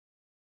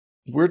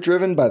We're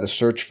driven by the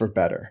search for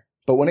better.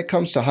 But when it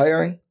comes to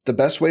hiring, the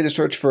best way to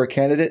search for a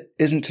candidate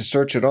isn't to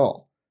search at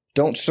all.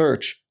 Don't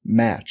search,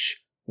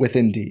 match with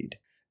Indeed.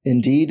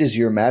 Indeed is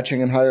your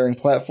matching and hiring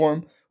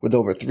platform with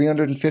over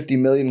 350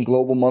 million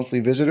global monthly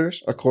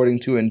visitors,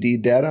 according to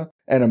Indeed data,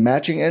 and a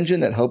matching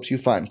engine that helps you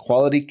find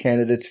quality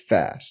candidates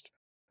fast.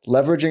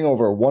 Leveraging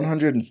over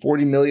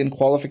 140 million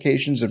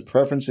qualifications and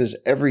preferences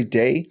every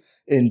day,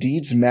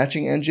 Indeed's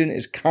matching engine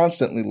is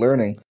constantly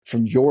learning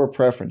from your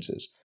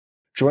preferences.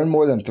 Join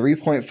more than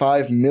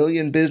 3.5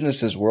 million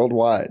businesses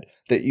worldwide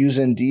that use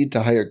Indeed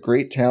to hire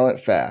great talent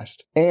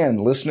fast.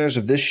 And listeners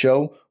of this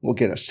show will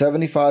get a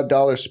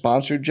 $75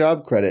 sponsored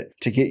job credit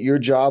to get your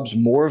jobs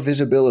more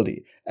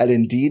visibility at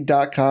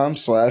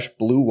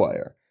Indeed.com/Blue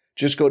Wire.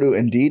 Just go to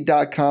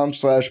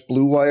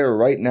Indeed.com/Blue Wire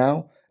right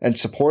now and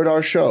support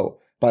our show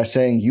by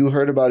saying you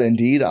heard about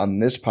Indeed on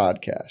this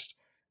podcast.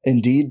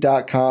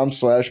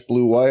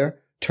 Indeed.com/Blue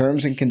Wire.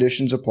 Terms and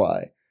conditions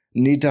apply.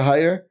 Need to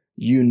hire?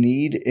 You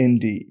need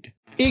Indeed.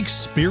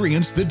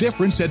 Experience the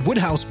difference at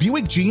Woodhouse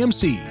Buick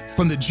GMC.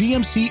 From the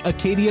GMC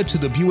Acadia to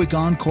the Buick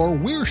Encore,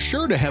 we're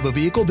sure to have a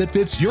vehicle that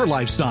fits your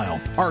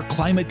lifestyle. Our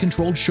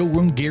climate-controlled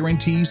showroom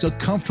guarantees a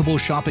comfortable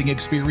shopping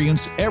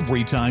experience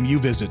every time you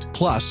visit.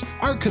 Plus,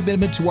 our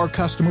commitment to our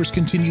customers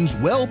continues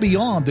well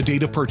beyond the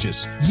date of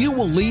purchase. You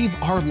will leave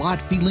our lot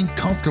feeling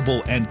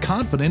comfortable and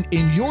confident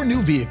in your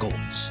new vehicle.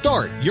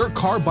 Start your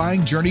car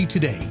buying journey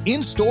today,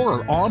 in-store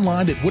or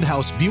online at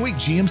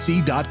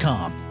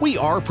WoodhouseBuickGMC.com. We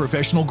are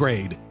professional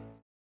grade.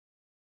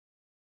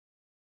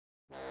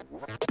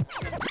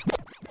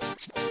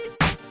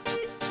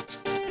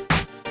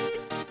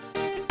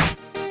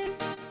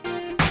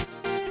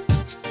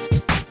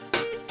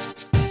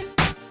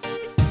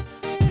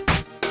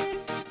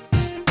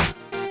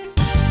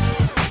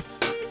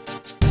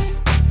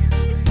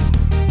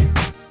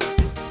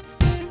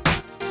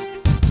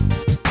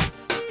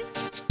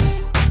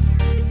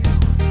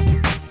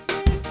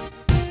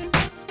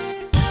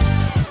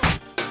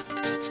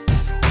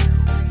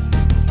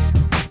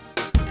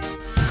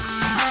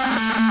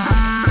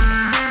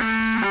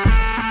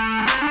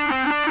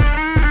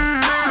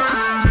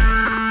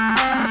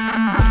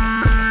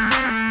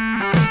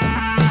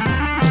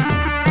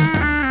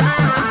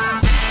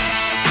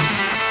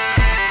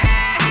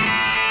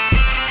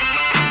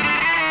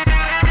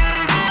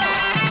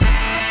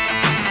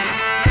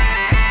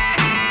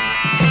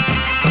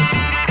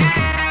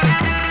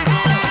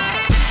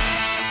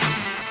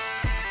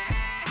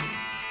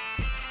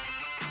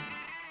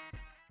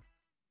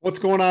 What's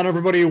going on,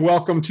 everybody?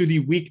 Welcome to the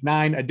Week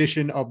 9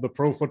 edition of the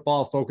Pro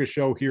Football Focus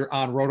Show here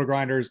on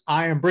Roto-Grinders.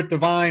 I am Britt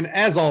Devine,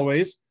 as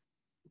always,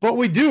 but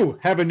we do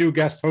have a new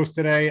guest host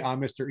today,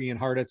 Mr. Ian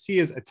Harditz. He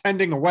is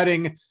attending a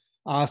wedding,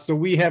 so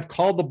we have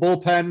called the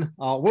bullpen.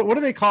 What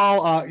do they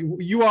call?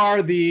 You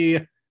are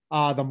the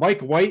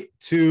Mike White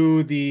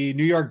to the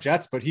New York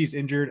Jets, but he's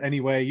injured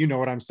anyway. You know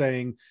what I'm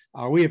saying.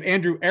 We have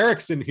Andrew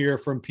Erickson here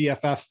from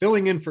PFF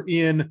filling in for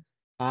Ian.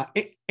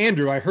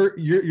 Andrew, I heard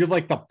you're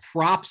like the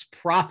props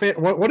prophet.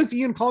 What does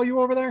Ian call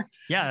you over there?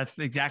 Yeah, that's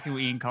exactly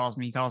what Ian calls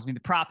me. He calls me the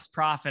props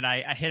prophet.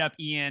 I hit up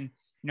Ian,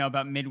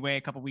 about midway,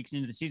 a couple weeks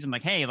into the season. I'm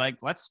like, hey,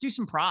 let's do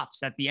some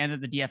props at the end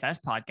of the DFS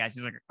podcast.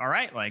 He's like, all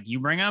right, you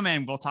bring them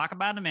and we'll talk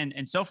about them.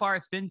 And so far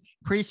it's been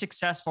pretty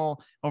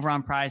successful over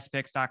on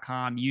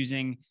prizepicks.com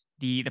using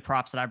the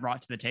props that I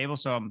brought to the table.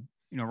 So,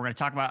 we're going to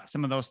talk about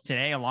some of those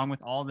today, along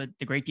with all the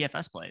great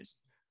DFS plays.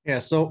 Yeah.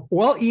 So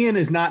while Ian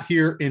is not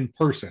here in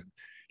person,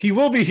 he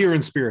will be here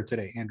in spirit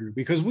today, Andrew,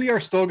 because we are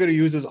still going to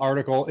use his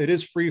article. It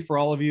is free for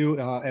all of you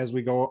as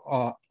we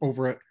go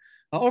over it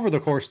over the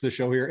course of the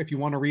show here. If you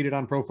want to read it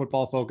on Pro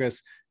Football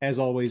Focus, as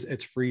always,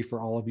 it's free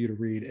for all of you to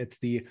read. It's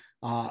the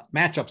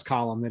matchups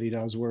column that he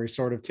does, where he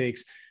sort of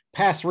takes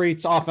pass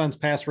rates, offense,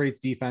 pass rates,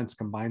 defense,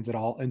 combines it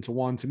all into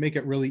one to make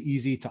it really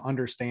easy to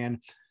understand.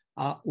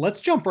 Let's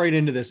jump right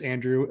into this,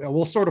 Andrew.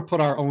 We'll sort of put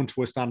our own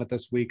twist on it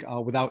this week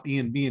without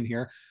Ian being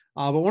here.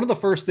 But one of the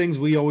first things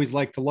we always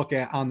like to look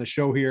at on the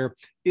show here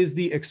is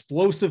the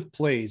explosive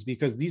plays,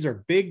 because these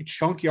are big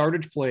chunk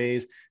yardage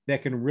plays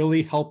that can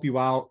really help you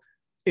out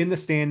in the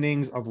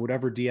standings of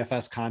whatever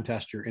DFS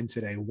contest you're in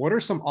today. What are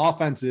some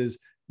offenses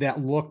that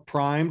look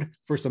primed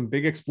for some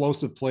big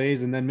explosive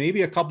plays, and then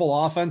maybe a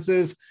couple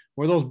offenses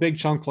where those big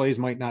chunk plays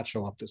might not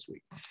show up this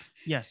week?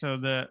 Yeah. So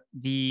the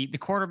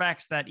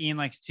quarterbacks that Ian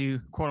likes to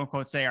quote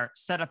unquote say are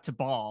set up to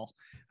ball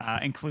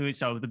include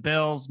the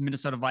Bills,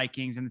 Minnesota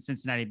Vikings, and the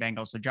Cincinnati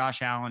Bengals. So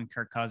Josh Allen,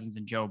 Kirk Cousins,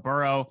 and Joe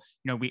Burrow.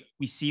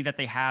 We see that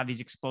they have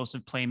these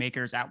explosive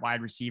playmakers at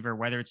wide receiver,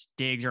 whether it's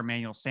Diggs or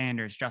Emmanuel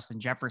Sanders, Justin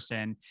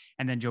Jefferson,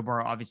 and then Joe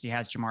Burrow obviously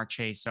has Jamar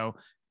Chase. So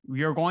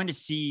you're going to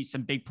see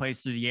some big plays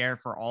through the air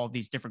for all of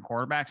these different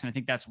quarterbacks. And I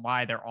think that's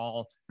why they're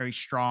all very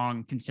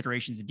strong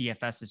considerations of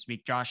DFS this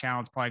week. Josh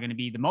Allen's probably going to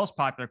be the most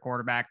popular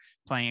quarterback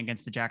playing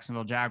against the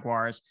Jacksonville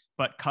Jaguars,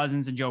 but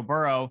Cousins and Joe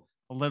Burrow,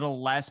 a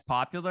little less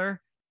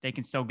popular. They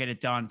can still get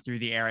it done through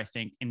the air, I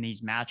think, in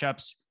these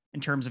matchups.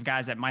 In terms of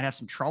guys that might have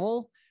some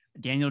trouble,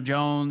 Daniel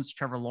Jones,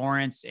 Trevor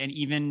Lawrence, and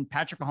even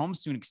Patrick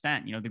Mahomes to an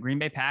extent. The Green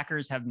Bay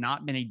Packers have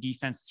not been a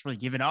defense that's really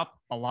given up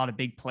a lot of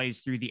big plays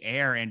through the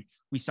air. And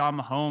we saw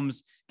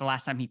Mahomes the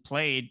last time he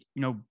played,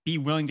 be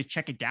willing to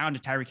check it down to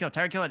Tyreek Hill.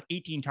 Tyreek Hill had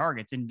 18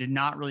 targets and did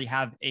not really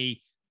have a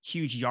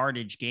huge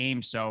yardage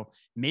game. So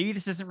maybe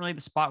this isn't really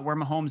the spot where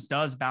Mahomes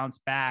does bounce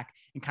back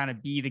and kind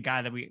of be the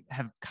guy that we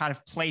have kind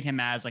of played him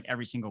as like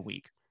every single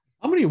week.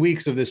 How many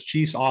weeks of this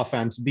Chiefs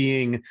offense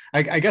being,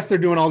 I guess they're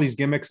doing all these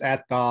gimmicks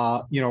at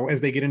the, as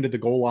they get into the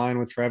goal line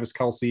with Travis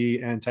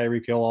Kelce and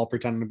Tyreek Hill all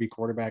pretending to be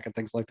quarterback and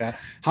things like that.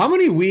 How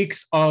many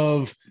weeks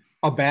of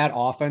a bad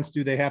offense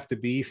do they have to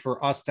be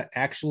for us to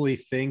actually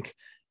think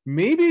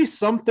maybe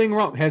something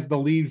wrong? Has the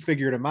lead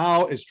figured him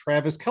out? Is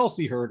Travis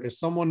Kelce hurt? Is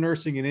someone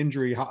nursing an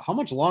injury? How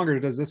much longer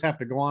does this have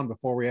to go on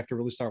before we have to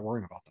really start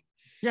worrying about them?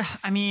 Yeah,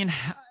 I mean,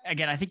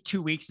 again, I think 2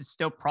 weeks is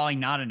still probably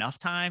not enough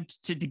time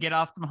to get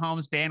off the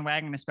Mahomes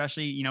bandwagon,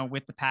 especially,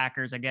 with the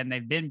Packers. Again,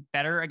 they've been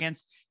better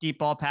against deep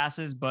ball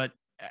passes, but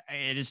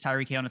it is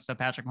Tyreek Hill and it's still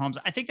Patrick Mahomes.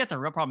 I think that the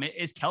real problem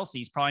is Kelce.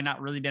 He's probably not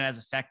really been as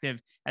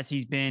effective as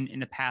he's been in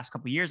the past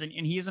couple of years. And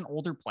he is an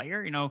older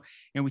player.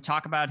 We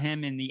talk about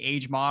him in the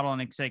age model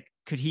and it's like,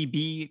 could he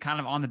be kind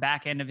of on the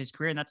back end of his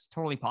career? And that's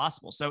totally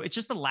possible. So it's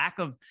just the lack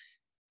of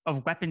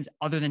weapons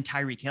other than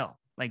Tyreek Hill.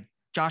 Like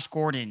Josh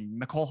Gordon,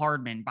 McCole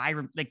Hardman,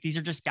 Byron, like these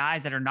are just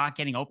guys that are not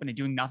getting open and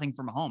doing nothing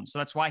for Mahomes. So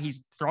that's why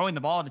he's throwing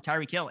the ball to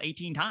Tyreek Hill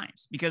 18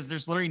 times because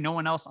there's literally no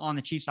one else on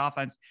the Chiefs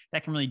offense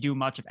that can really do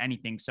much of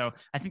anything. So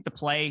I think the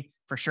play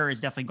for sure is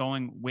definitely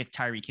going with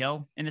Tyreek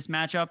Hill in this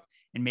matchup.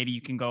 And maybe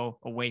you can go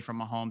away from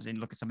Mahomes and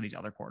look at some of these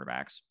other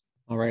quarterbacks.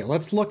 All right,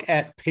 let's look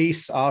at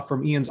pace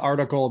from Ian's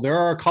article. There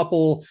are a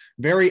couple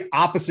very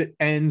opposite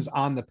ends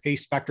on the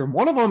pace spectrum.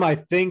 One of them, I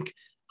think,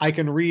 I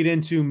can read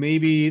into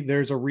maybe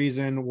there's a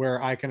reason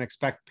where I can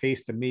expect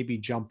pace to maybe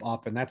jump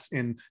up, and that's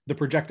in the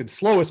projected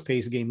slowest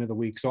pace game of the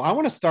week. So I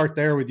want to start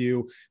there with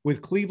you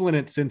with Cleveland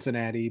at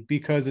Cincinnati,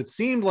 because it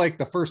seemed like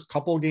the first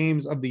couple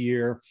games of the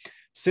year,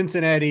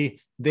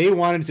 Cincinnati, they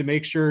wanted to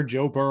make sure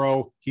Joe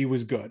Burrow, he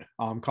was good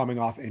coming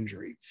off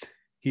injury.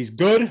 He's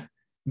good.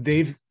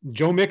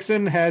 Joe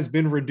Mixon has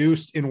been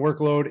reduced in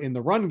workload in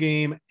the run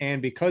game.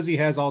 And because he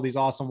has all these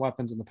awesome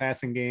weapons in the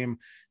passing game,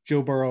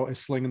 Joe Burrow is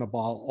slinging the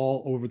ball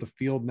all over the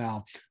field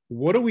now.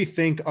 What do we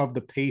think of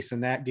the pace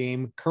in that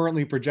game,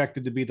 currently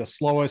projected to be the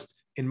slowest?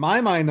 In my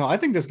mind, though, I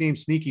think this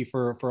game's sneaky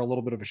for a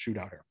little bit of a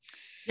shootout here.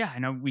 Yeah, I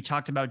know we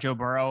talked about Joe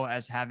Burrow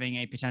as having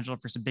a potential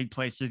for some big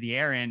plays through the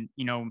air. And,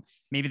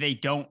 maybe they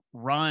don't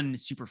run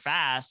super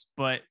fast,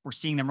 but we're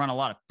seeing them run a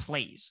lot of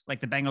plays. Like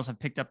the Bengals have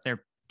picked up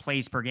their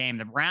plays per game.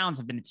 The Browns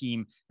have been a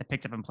team that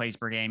picked up in plays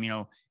per game.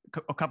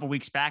 A couple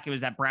weeks back, it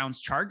was that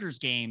Browns Chargers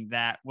game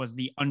that was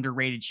the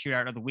underrated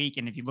shootout of the week.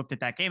 And if you looked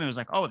at that game, it was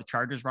like, oh, the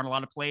Chargers run a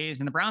lot of plays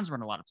and the Browns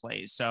run a lot of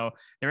plays. So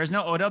there is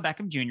no Odell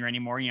Beckham Jr.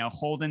 anymore,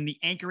 holding the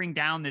anchoring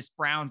down this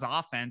Browns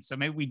offense. So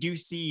maybe we do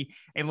see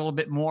a little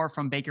bit more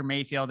from Baker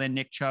Mayfield and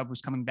Nick Chubb,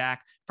 who's coming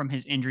back from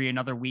his injury,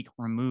 another week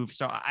removed.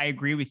 So I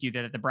agree with you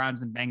that the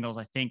Browns and Bengals,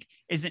 I think,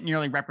 isn't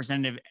nearly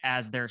representative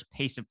as their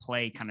pace of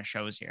play kind of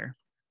shows here.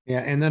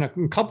 Yeah, and then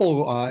a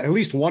couple, at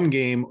least one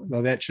game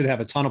that should have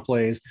a ton of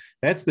plays.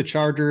 That's the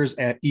Chargers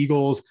at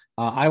Eagles.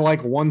 I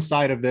like one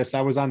side of this. I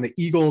was on the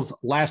Eagles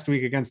last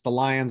week against the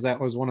Lions. That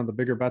was one of the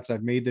bigger bets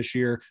I've made this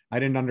year. I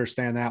didn't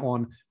understand that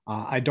one.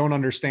 I don't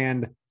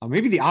understand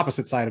maybe the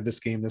opposite side of this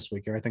game this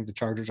week here. I think the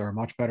Chargers are a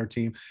much better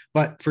team.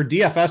 But for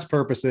DFS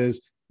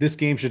purposes, this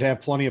game should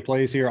have plenty of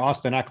plays here.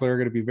 Austin Eckler are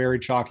going to be very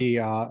chalky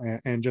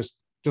and just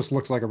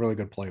looks like a really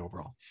good play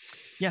overall.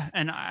 Yeah.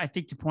 And I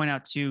think to point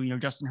out too,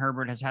 Justin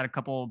Herbert has had a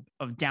couple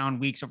of down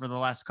weeks over the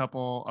last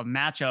couple of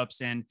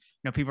matchups. And,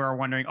 people are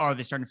wondering, are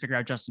they starting to figure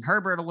out Justin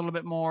Herbert a little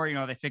bit more?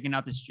 Are they figuring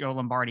out this Joe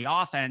Lombardi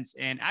offense?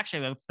 And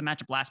actually the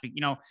matchup last week,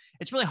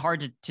 it's really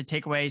hard to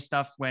take away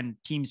stuff when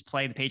teams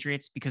play the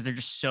Patriots because they're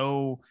just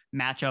so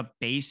matchup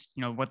based,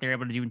 what they're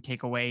able to do and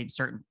take away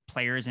certain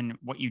players and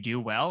what you do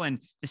well. And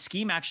the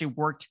scheme actually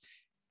worked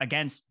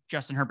against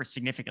Justin Herbert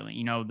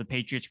significantly. The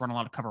Patriots run a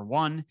lot of cover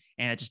one,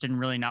 and it just didn't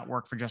really not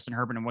work for Justin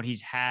Herbert and what he's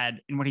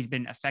had and what he's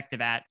been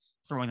effective at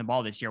throwing the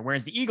ball this year.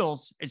 Whereas the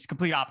Eagles, it's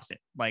complete opposite.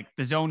 Like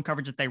the zone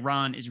coverage that they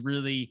run is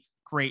really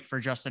great for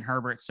Justin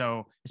Herbert.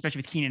 So especially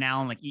with Keenan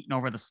Allen, like eating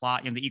over the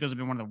slot, the Eagles have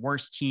been one of the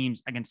worst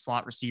teams against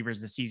slot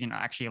receivers this season,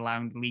 actually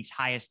allowing the league's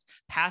highest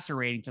passer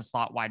rating to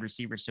slot wide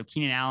receivers. So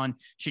Keenan Allen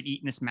should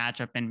eat in this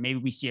matchup, and maybe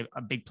we see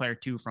a big player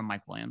too from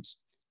Mike Williams.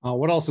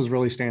 What else is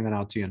really standing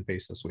out to you in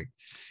pace this week?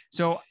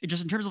 So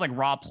just in terms of like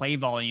raw play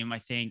volume, I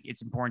think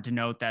it's important to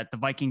note that the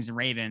Vikings and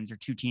Ravens are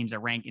two teams that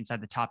rank inside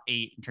the top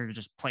 8 in terms of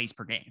just plays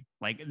per game.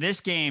 Like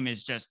this game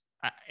is just,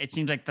 it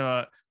seems like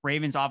the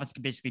Ravens offense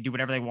can basically do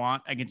whatever they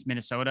want against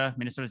Minnesota.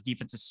 Minnesota's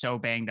defense is so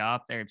banged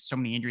up. There are so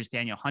many injuries.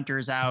 Daniel Hunter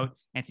is out,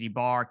 Anthony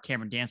Barr,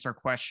 Cameron Dancer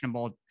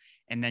questionable.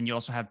 And then you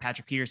also have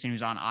Patrick Peterson,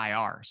 who's on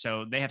IR.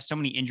 So they have so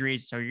many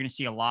injuries. So you're going to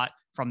see a lot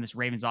from this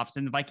Ravens offense.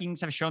 And the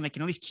Vikings have shown they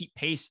can at least keep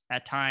pace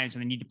at times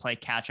when they need to play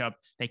catch up.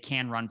 They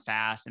can run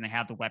fast and they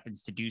have the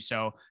weapons to do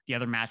so. The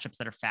other matchups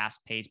that are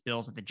fast paced,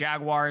 Bills at the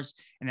Jaguars,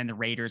 and then the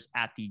Raiders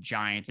at the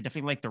Giants. I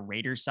definitely like the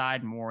Raiders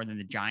side more than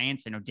the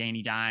Giants. I know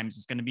Danny Dimes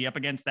is going to be up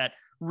against that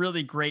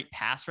really great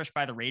pass rush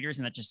by the Raiders,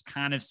 and that just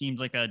kind of seems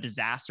like a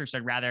disaster. So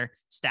I'd rather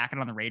stack it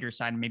on the Raiders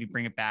side and maybe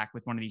bring it back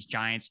with one of these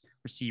Giants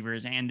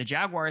receivers. And the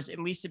Jaguars, at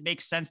least it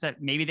makes sense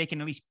that maybe they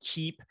can at least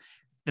keep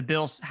the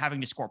Bills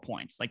having to score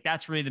points. Like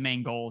that's really the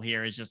main goal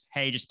here is just,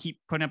 hey, just keep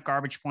putting up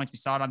garbage points. We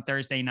saw it on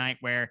Thursday night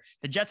where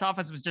the Jets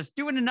offense was just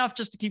doing enough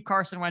just to keep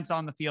Carson Wentz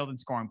on the field and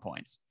scoring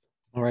points.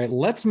 All right,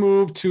 let's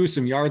move to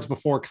some yards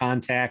before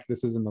contact.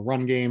 This is in the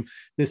run game.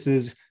 This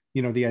is,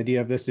 the idea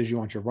of this is you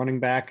want your running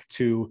back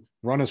to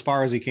run as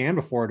far as he can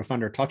before a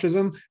defender touches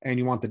him, and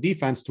you want the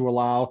defense to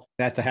allow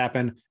that to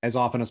happen as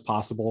often as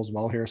possible as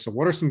well here. So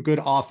what are some good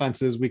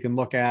offenses we can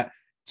look at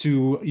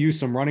to use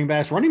some running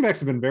backs? Running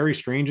backs have been very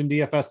strange in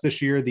DFS this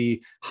year.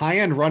 The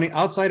high-end running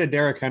outside of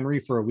Derrick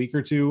Henry for a week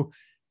or two,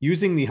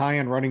 using the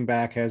high-end running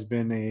back has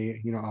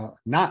been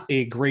not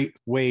a great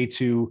way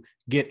to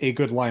get a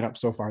good lineup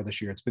so far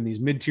this year. It's been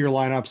these mid-tier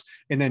lineups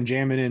and then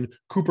jamming in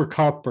Cooper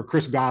Kupp or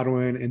Chris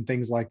Godwin and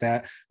things like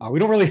that. We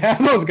don't really have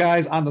those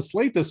guys on the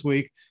slate this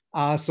week.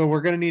 So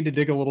we're going to need to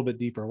dig a little bit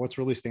deeper. What's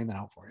really standing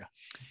out for you?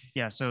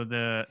 Yeah. So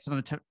some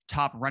of the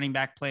top running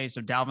back plays.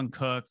 So Dalvin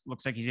Cook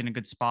looks like he's in a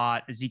good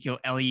spot. Ezekiel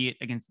Elliott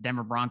against the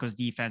Denver Broncos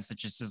defense that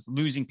just is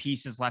losing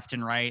pieces left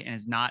and right and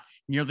is not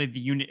nearly the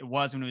unit it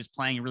was when it was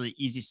playing a really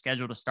easy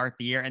schedule to start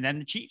the year. And then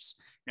the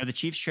Chiefs. The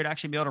Chiefs should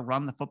actually be able to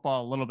run the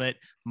football a little bit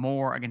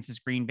more against this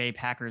Green Bay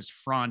Packers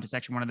front. It's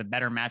actually one of the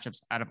better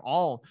matchups out of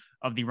all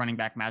of the running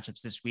back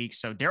matchups this week.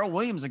 So Darrell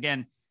Williams,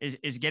 again,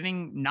 is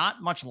getting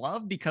not much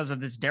love because of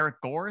this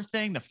Derek Gore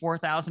thing, the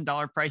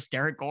 $4,000 price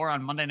Derek Gore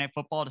on Monday Night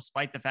Football,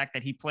 despite the fact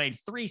that he played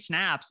 3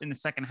 snaps in the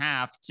second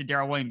half to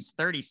Darrell Williams'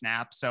 30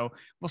 snaps. So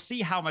we'll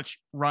see how much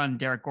run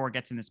Derek Gore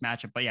gets in this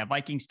matchup. But yeah,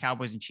 Vikings,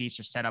 Cowboys, and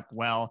Chiefs are set up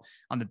well.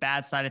 On the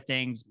bad side of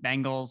things,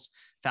 Bengals,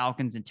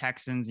 Falcons, and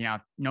Texans,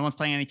 no one's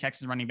playing any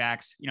Texans running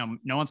backs.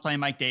 No one's playing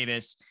Mike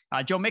Davis.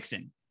 Joe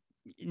Mixon,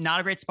 not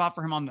a great spot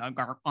for him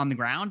on the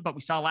ground, but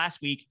we saw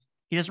last week,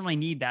 he doesn't really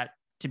need that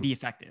to be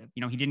effective.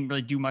 He didn't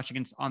really do much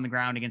on the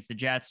ground against the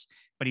Jets,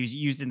 but he was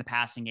used in the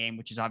passing game,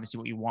 which is obviously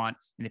what you want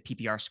in the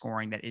PPR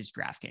scoring that is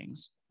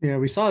DraftKings. Yeah,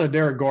 we saw the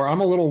Derek Gore.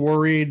 I'm a little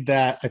worried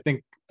that I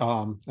think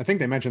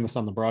they mentioned this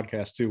on the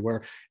broadcast too,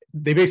 where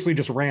they basically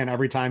just ran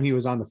every time he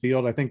was on the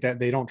field. I think that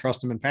they don't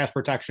trust him in pass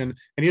protection,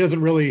 and he doesn't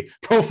really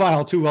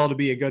profile too well to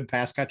be a good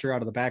pass catcher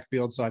out of the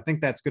backfield. So I think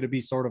that's going to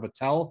be sort of a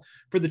tell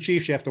for the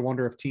Chiefs. You have to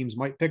wonder if teams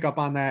might pick up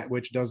on that,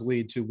 which does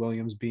lead to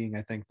Williams being,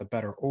 I think, the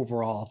better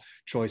overall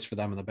choice for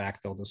them in the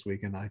backfield this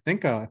week. And I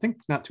think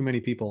not too many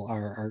people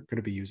are going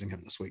to be using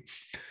him this week.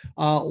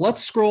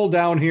 Let's scroll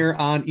down here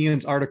on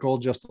Ian's article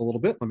just a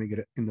little bit. Let me get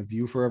it in the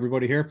view for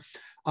everybody here.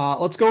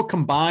 Let's go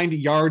combined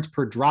yards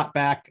per drop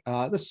back.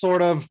 This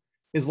sort of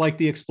is like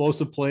the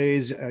explosive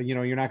plays.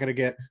 You're not going to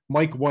get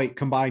Mike White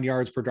combined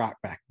yards per drop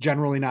back.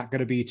 Generally not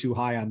going to be too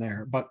high on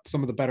there, but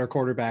some of the better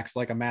quarterbacks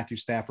like a Matthew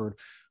Stafford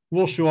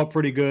will show up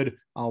pretty good.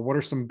 What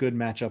are some good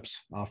matchups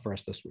for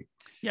us this week?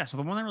 Yeah. So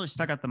the one that really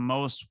stuck out the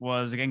most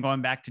was, again,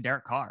 going back to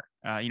Derek Carr.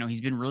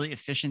 He's been really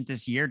efficient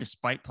this year,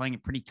 despite playing a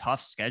pretty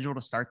tough schedule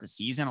to start the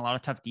season, a lot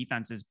of tough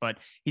defenses, but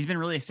he's been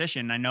really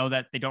efficient. I know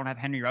that they don't have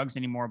Henry Ruggs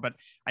anymore, but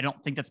I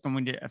don't think that's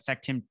going to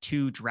affect him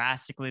too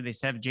drastically. They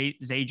have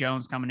Zay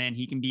Jones coming in.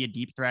 He can be a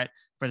deep threat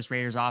for this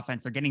Raiders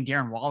offense. They're getting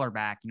Darren Waller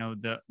back,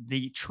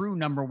 the true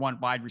number one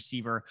wide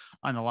receiver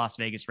on the Las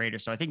Vegas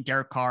Raiders. So I think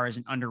Derek Carr is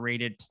an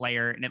underrated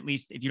player. And at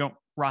least if you don't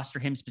roster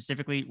him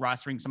specifically,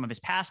 rostering some of his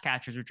pass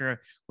catchers,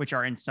 which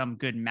are in some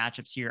good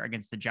matchups here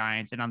against the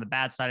Giants. And on the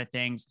bad side of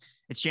things,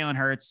 it's Jalen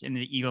Hurts in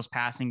the Eagles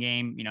passing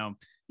game.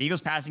 The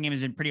Eagles passing game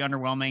has been pretty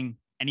underwhelming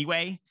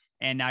anyway.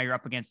 And now you're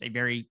up against a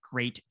very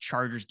great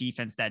Chargers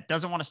defense that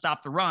doesn't want to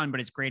stop the run, but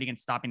it's great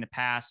against stopping the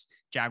pass.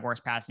 Jaguars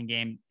passing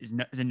game is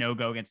a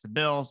no-go against the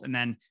Bills. And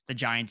then the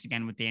Giants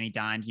again with Danny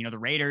Dimes. The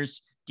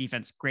Raiders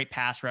defense, great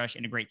pass rush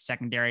and a great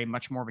secondary,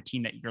 much more of a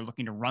team that you're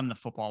looking to run the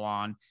football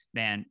on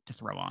than to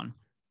throw on.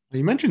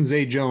 You mentioned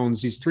Zay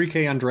Jones. He's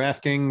 3K on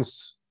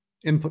DraftKings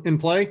in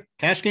play,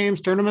 cash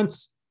games,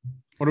 tournaments.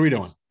 What are we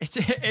doing?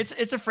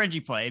 It's a fringy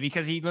play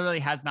because he literally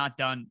has not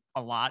done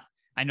a lot.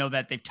 I know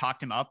that they've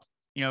talked him up,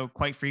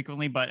 quite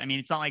frequently, but I mean,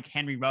 it's not like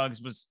Henry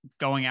Ruggs was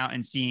going out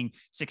and seeing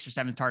 6 or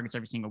 7 targets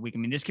every single week. I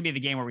mean, this could be the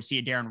game where we see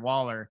a Darren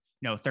Waller,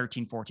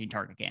 13, 14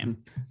 target game.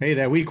 Hey,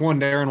 that week 1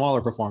 Darren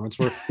Waller performance,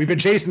 we've been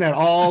chasing that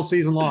all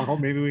season long. Hope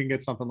maybe we can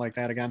get something like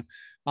that again.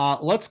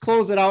 Let's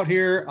close it out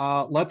here.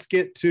 Let's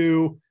get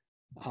to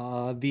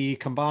the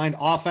combined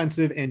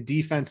offensive and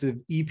defensive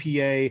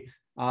EPA.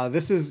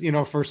 This is,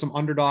 for some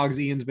underdogs.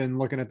 Ian's been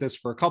looking at this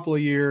for a couple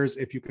of years.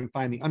 If you can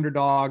find the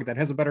underdog that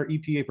has a better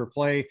EPA per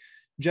play,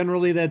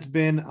 generally that's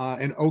been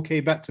an okay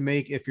bet to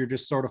make if you're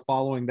just sort of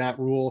following that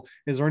rule.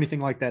 Is there anything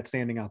like that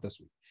standing out this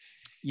week?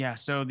 Yeah.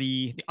 So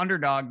the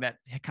underdog that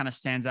kind of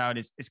stands out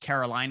is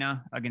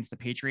Carolina against the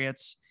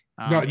Patriots.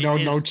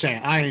 No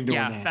chance. I ain't doing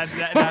yeah,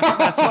 that.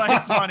 That's why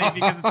it's funny,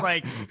 because it's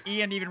like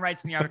Ian even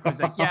writes in the article,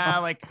 he's like, yeah,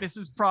 like this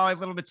is probably a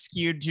little bit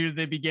skewed to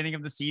the beginning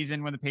of the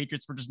season when the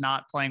Patriots were just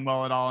not playing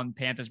well at all and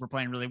Panthers were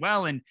playing really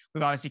well. And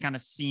we've obviously kind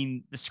of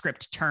seen the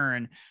script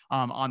turn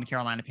on the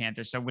Carolina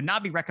Panthers. So would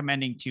not be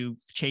recommending to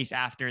chase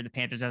after the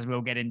Panthers, as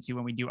we'll get into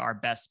when we do our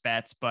best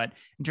bets. But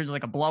in terms of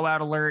like a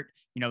blowout alert,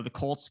 the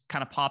Colts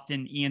kind of popped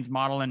in Ian's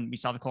model, and we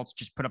saw the Colts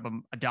just put up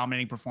a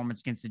dominating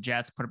performance against the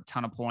Jets, put up a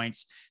ton of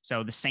points.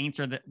 So the Saints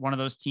are one of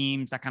those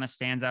teams that kind of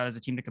stands out as a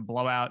team that could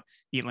blow out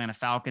the Atlanta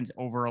Falcons.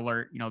 Over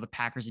alert, the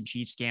Packers and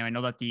Chiefs game. I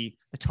know that the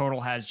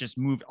total has just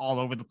moved all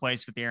over the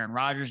place with the Aaron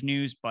Rodgers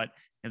news, but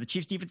the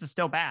Chiefs defense is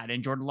still bad,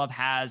 and Jordan Love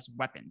has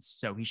weapons,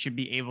 so he should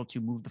be able to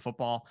move the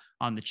football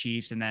on the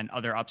Chiefs. And then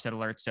other upset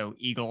alerts: so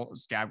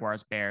Eagles,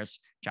 Jaguars, Bears,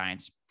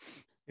 Giants.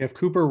 If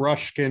Cooper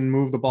Rush can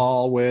move the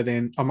ball with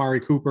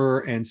Amari Cooper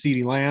and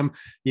CeeDee Lamb,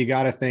 you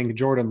got to think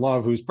Jordan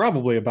Love, who's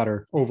probably a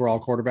better overall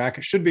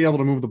quarterback, should be able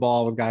to move the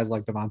ball with guys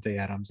like Devontae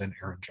Adams and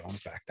Aaron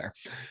Jones back there.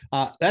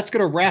 That's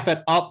going to wrap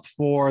it up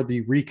for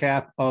the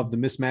recap of the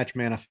Mismatch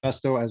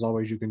Manifesto. As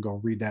always, you can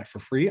go read that for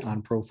free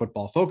on Pro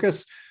Football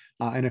Focus.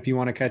 And if you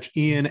want to catch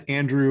Ian,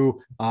 Andrew,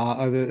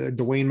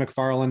 Dwayne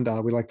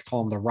McFarland, we like to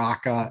call him The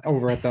Rock,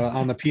 over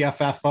on the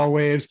PFF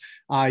waves,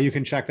 you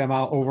can check them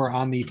out over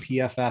on the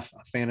PFF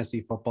Fantasy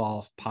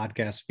Football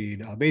podcast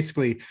feed.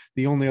 Basically,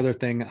 the only other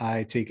thing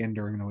I take in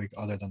during the week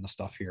other than the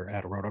stuff here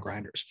at Roto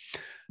Grinders.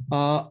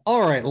 All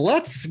right,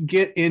 let's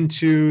get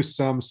into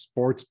some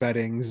sports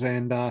bettings.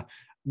 And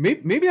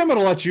maybe I'm going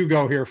to let you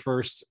go here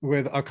first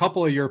with a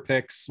couple of your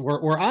picks.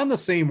 We're on the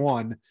same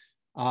one.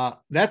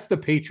 That's the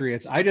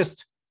Patriots.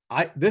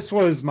 This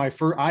was my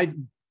first, I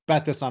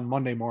bet this on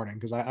Monday morning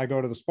because I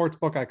go to the sports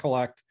book I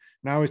collect,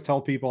 and I always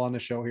tell people on the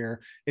show here,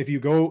 if you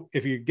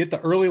get the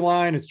early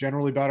line, it's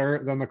generally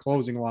better than the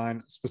closing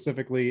line,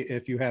 specifically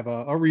if you have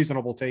a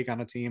reasonable take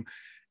on a team.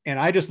 And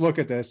I just look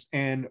at this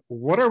and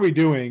what are we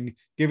doing,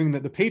 given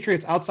that the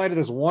Patriots, outside of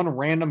this one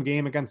random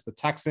game against the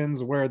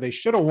Texans where they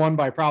should have won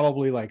by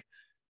probably like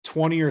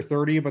 20 or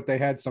 30, but they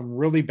had some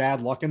really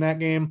bad luck in that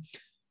game.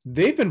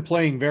 They've been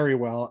playing very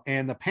well.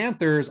 And the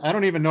Panthers, I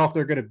don't even know if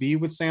they're going to be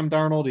with Sam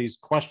Darnold. He's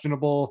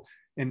questionable.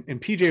 And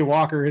PJ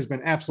Walker has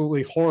been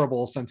absolutely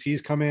horrible since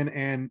he's come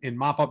in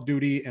mop-up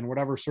duty and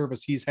whatever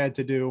service he's had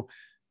to do.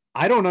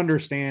 I don't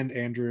understand,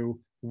 Andrew,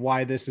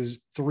 why this is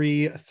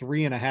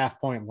 3.5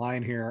 point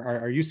line here.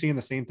 Are you seeing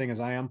the same thing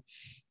as I am?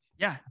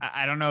 Yeah,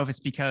 I don't know if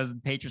it's because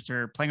the Patriots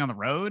are playing on the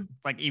road,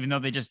 like even though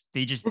they just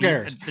beat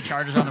the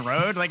Chargers on the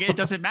road, like it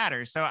doesn't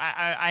matter. So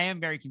I am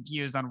very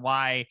confused on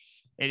why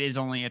it is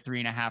only a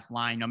 3.5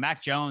 line.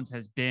 Mac Jones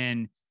has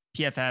been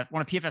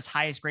one of PFF's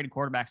highest graded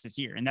quarterbacks this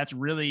year. And that's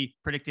really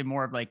predicted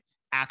more of like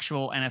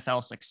actual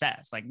NFL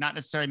success. Like not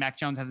necessarily Mac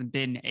Jones hasn't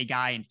been a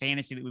guy in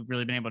fantasy that we've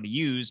really been able to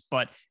use,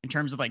 but in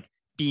terms of like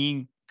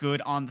being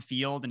good on the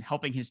field and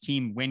helping his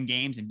team win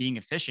games and being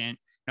efficient,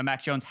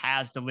 Mac Jones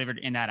has delivered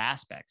in that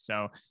aspect.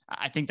 So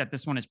I think that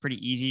this one is pretty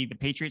easy. The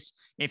Patriots,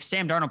 if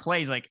Sam Darnold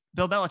plays, like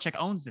Bill Belichick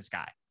owns this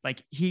guy.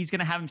 Like he's going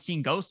to have him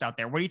seeing ghosts out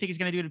there. What do you think he's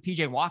going to do to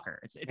PJ Walker?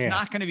 It's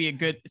not going to be a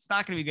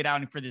good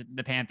outing for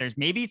the Panthers.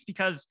 Maybe it's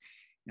because,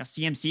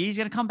 CMC is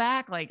going to come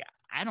back. Like,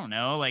 I don't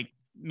know. Like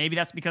maybe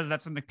that's because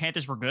that's when the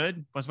Panthers were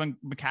good, was when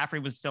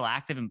McCaffrey was still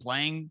active and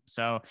playing.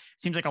 So it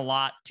seems like a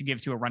lot to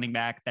give to a running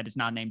back that is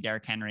not named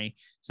Derrick Henry.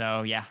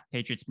 So yeah,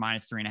 Patriots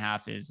minus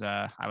 3.5 is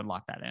I would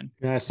lock that in.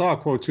 Yeah, I saw a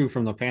quote too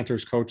from the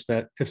Panthers coach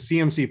that if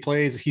CMC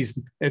plays, he's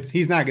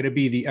not going to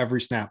be the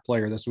every snap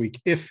player this week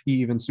if he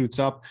even suits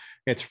up.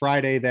 It's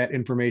Friday. That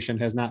information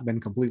has not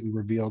been completely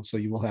revealed, so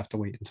you will have to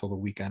wait until the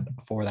weekend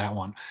for that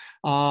one.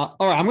 All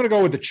right, I'm going to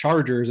go with the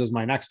Chargers as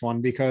my next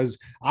one because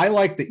I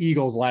liked the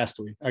Eagles last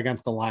week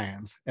against the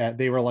Lions.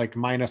 They were like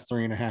minus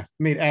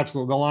 3.5.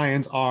 The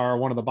Lions are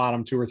one of the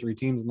bottom 2 or 3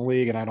 teams in the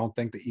league, and I don't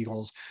think the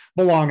Eagles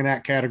belong in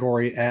that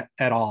category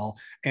at all.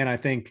 And I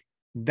think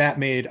that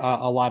made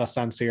a lot of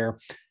sense here.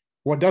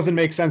 What doesn't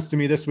make sense to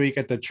me this week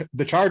at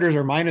the Chargers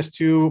are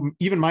 -2,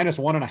 even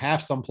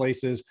 -1.5 some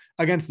places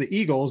against the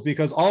Eagles,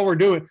 because all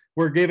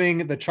we're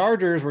giving the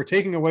Chargers, we're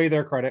taking away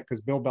their credit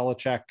because Bill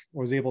Belichick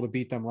was able to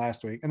beat them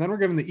last week. And then we're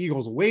giving the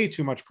Eagles way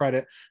too much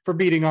credit for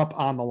beating up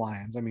on the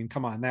Lions. I mean,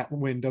 come on, that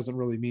win doesn't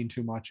really mean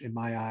too much in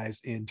my eyes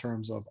in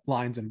terms of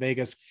lines in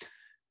Vegas.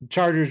 The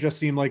Chargers just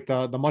seem like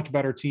the much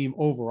better team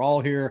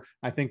overall here.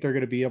 I think they're going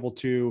to be able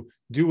to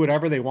do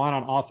whatever they want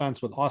on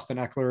offense with Austin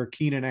Eckler,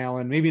 Keenan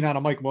Allen, maybe not a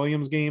Mike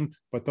Williams game,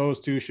 but those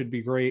two should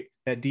be great.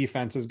 That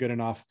defense is good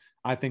enough.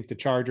 I think the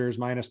Chargers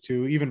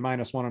 -2, even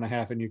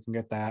 -1.5, and you can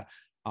get that.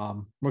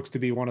 Looks to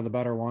be one of the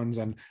better ones.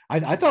 And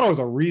I thought it was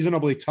a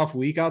reasonably tough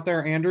week out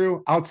there,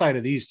 Andrew, outside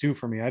of these two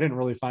for me. I didn't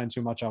really find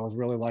too much I was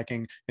really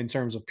liking in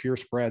terms of pure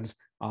spreads.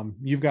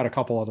 You've got a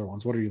couple other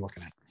ones. What are you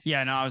looking at?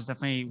 Yeah, no,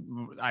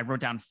 I wrote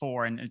down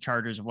 4, and the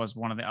Chargers was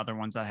one of the other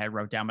ones that I had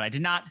wrote down, but I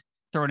did not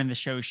throw it in the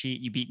show sheet.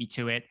 You beat me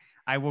to it.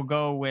 I will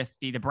go with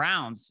the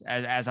Browns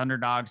as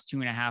underdogs,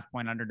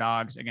 2.5-point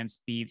underdogs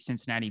against the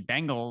Cincinnati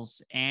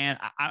Bengals. And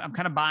I'm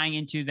kind of buying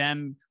into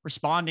them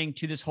responding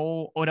to this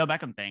whole Odell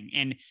Beckham thing.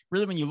 And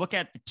really, when you look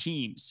at the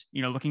teams,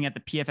 looking at the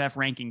PFF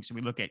rankings, so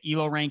we look at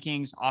ELO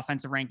rankings,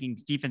 offensive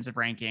rankings, defensive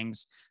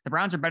rankings, the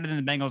Browns are better than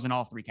the Bengals in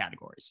all three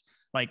categories.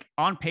 Like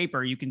on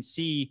paper, you can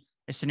see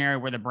a scenario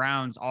where the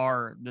Browns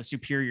are the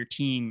superior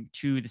team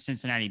to the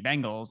Cincinnati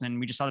Bengals.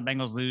 And we just saw the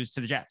Bengals lose to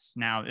the Jets.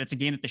 Now it's a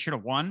game that they should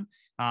have won.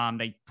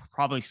 They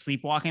probably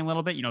sleepwalking a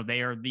little bit.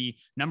 They are the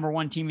number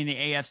one team in the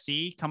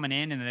AFC coming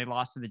in, and they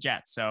lost to the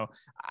Jets. So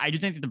I do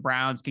think that the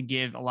Browns could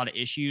give a lot of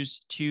issues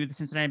to the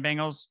Cincinnati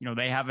Bengals.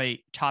 They have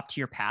a top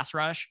tier pass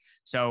rush,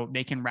 so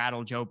they can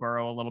rattle Joe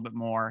Burrow a little bit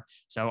more.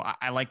 So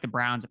I like the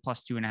Browns at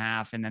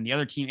 +2.5. And then the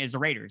other team is the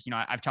Raiders.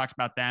 I've talked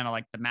about them. I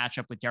like the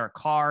matchup with Derek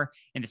Carr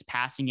in this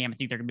passing game. I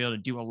think they're going to be able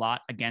to do a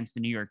lot against the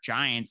New York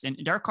Giants. And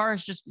Derek Carr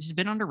has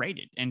been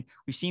underrated. And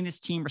we've seen this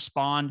team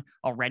respond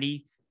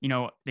already.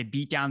 They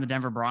beat down the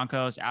Denver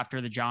Broncos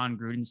after the John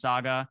Gruden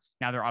saga.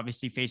 Now they're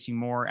obviously facing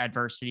more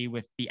adversity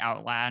with the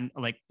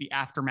the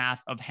aftermath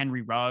of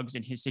Henry Ruggs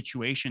and his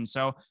situation.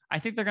 So I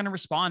think they're going to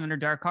respond under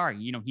Derek Carr.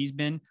 He's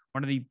been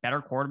one of the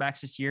better quarterbacks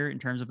this year in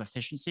terms of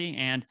efficiency.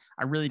 And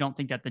I really don't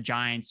think that the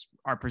Giants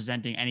are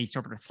presenting any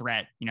sort of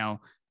threat,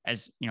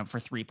 for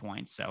 3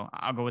 points. So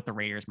I'll go with the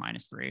Raiders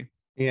 -3.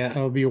 Yeah,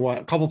 it'll be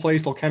a couple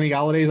plays till Kenny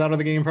Galladay's out of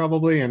the game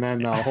probably, and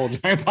then the whole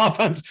Giants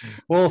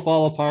offense will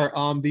fall apart.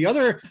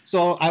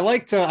 So I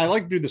like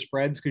to do the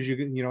spreads because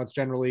it's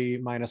generally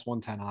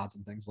 -110 odds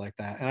and things like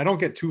that. And I don't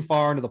get too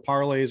far into the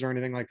parlays or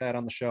anything like that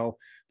on the show,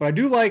 but I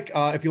do like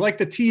if you like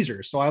the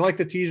teasers. So I like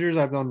the teasers.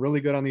 I've done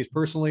really good on these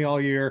personally all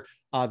year.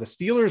 The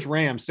Steelers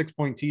Rams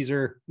 6-point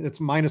teaser.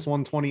 It's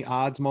 -120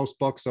 odds most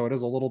books, so it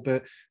is a little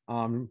bit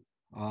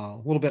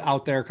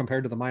out there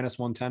compared to the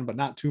 -110, but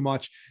not too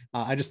much.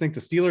 I just think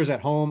the Steelers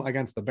at home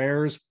against the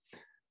Bears.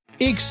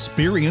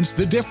 Experience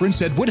the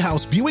difference at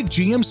Woodhouse Buick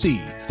GMC.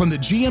 From the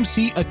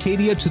GMC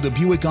Acadia to the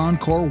Buick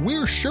Encore,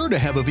 we're sure to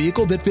have a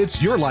vehicle that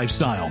fits your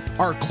lifestyle.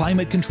 Our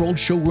climate-controlled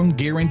showroom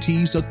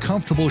guarantees a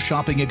comfortable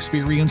shopping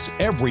experience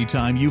every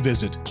time you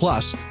visit.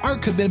 Plus, our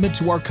commitment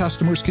to our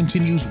customers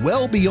continues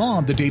well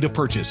beyond the date of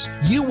purchase.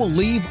 You will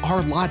leave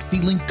our lot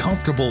feeling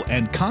comfortable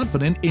and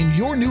confident in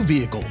your new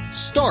vehicle.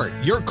 Start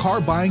your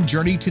car buying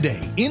journey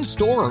today,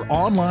 in-store or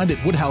online at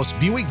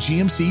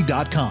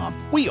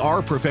WoodhouseBuickGMC.com. We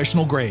are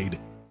professional grade.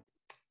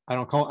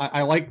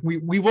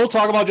 We will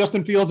talk about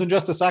Justin Fields in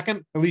just a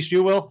second. At least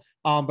you will.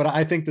 But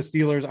I think the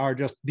Steelers are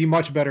just the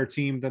much better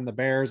team than the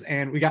Bears.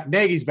 And we got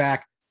Nagy's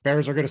back.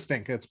 Bears are going to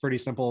stink. It's pretty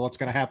simple what's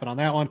going to happen on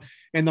that one.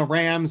 And the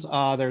Rams,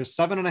 there's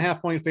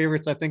 7.5-point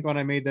favorites. I think when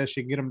I made this,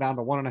 you can get them down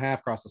to 1.5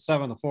 across the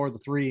 7, the 4, the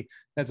 3.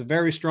 That's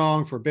very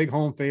strong for big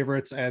home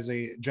favorites as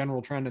a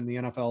general trend in the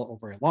NFL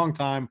over a long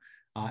time.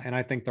 And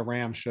I think the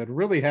Rams should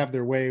really have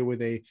their way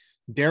with a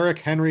Derrick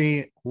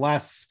Henry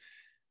less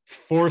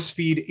force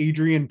feed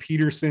Adrian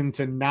Peterson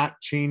to not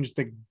change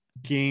the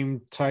game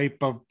type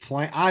of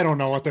play. I don't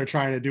know what they're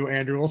trying to do,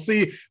 Andrew. We'll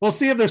see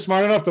if they're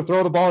smart enough to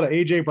throw the ball to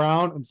AJ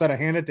Brown instead of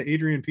hand it to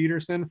Adrian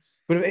Peterson.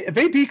 But if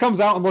AP comes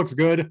out and looks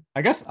good,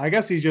 I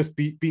guess he's just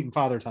beating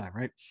father time,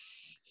 right?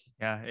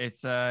 Yeah,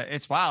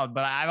 it's wild.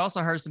 But I've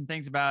also heard some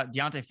things about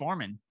Deontay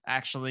Foreman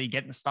actually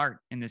getting the start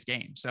in this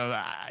game. So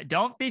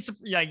don't be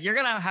you're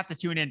gonna have to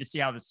tune in to see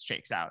how this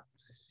shakes out.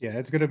 Yeah,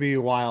 it's gonna be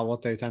wild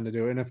what they tend to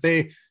do. And if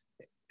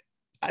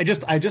I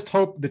just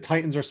hope the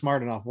Titans are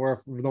smart enough where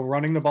if the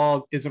running the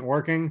ball isn't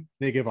working,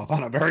 they give up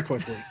on it very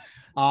quickly.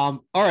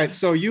 All right.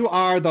 So you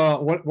are the,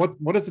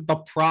 what is it?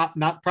 The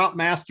not prop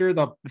master,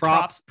 the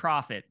props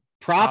prophet.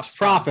 Props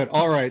profit.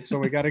 All right. So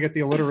we got to get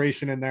the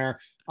alliteration in there.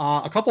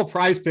 A couple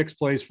prize picks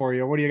plays for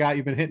you. What do you got?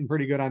 You've been hitting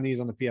pretty good on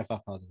these on the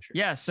PFF pod this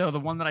year. Yeah. So the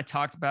one that I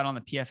talked about on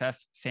the PFF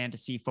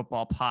Fantasy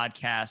Football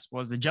Podcast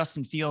was the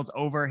Justin Fields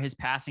over his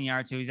passing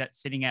yards. So he's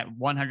sitting at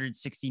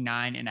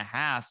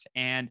 169.5.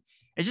 And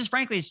it's just,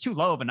 frankly, it's too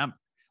low of a number.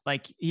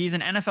 Like, he's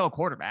an NFL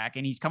quarterback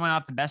and he's coming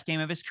off the best game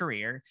of his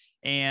career.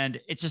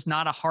 And it's just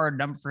not a hard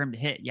number for him to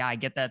hit. Yeah, I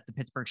get that the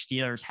Pittsburgh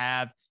Steelers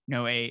have,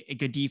 a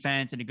good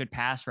defense and a good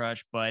pass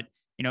rush, but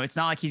it's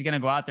not like he's going to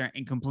go out there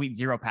and complete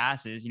 0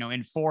 passes.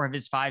 In 4 of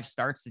his 5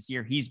 starts this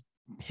year, he's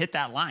hit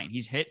that line.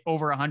 He's hit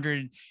over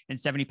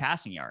 170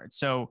 passing yards.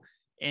 So,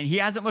 and he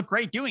hasn't looked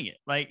great doing it.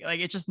 Like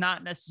it's just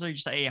not necessarily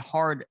just a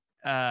hard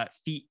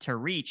feat to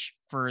reach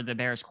for the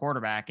Bears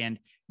quarterback. And,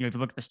 if you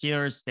look at the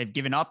Steelers, they've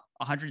given up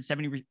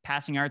 170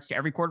 passing yards to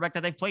every quarterback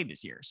that they've played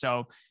this year.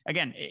 So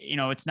again,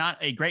 it's not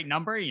a great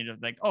number,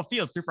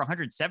 Fields threw for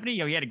 170.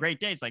 He had a great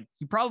day. It's like,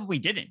 he probably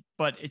didn't,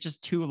 but it's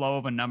just too low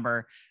of a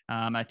number.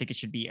 I think it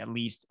should be at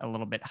least a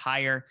little bit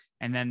higher.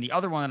 And then the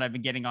other one that I've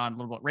been getting on a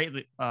little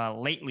bit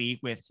lately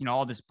with,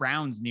 all this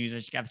Browns news, I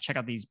just got to check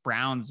out these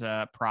Browns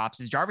props,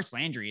 is Jarvis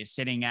Landry is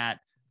sitting at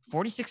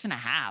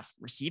 46.5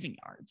 receiving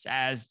yards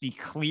as the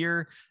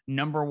clear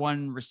number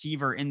one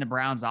receiver in the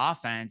Browns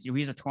offense. He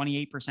has a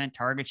 28%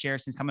 target share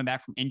since coming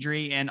back from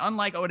injury. And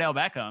unlike Odell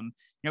Beckham,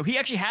 he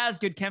actually has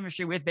good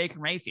chemistry with Baker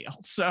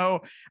Mayfield.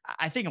 So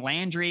I think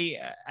Landry,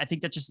 I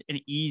think that's just an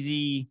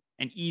easy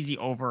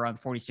over on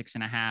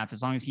 46.5.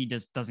 As long as he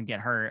doesn't get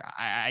hurt,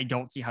 I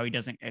don't see how he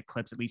doesn't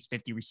eclipse at least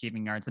 50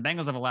 receiving yards. The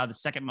Bengals have allowed the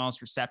second most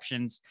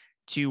receptions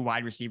to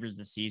wide receivers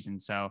this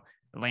season. So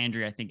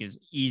Landry, I think, is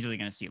easily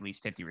going to see at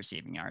least 50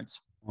 receiving yards.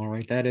 All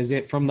right. That is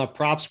it from the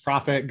Props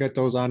Profit. Get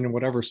those on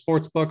whatever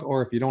sports book,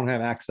 or if you don't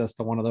have access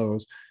to one of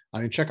those,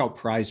 check out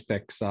Prize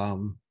Picks.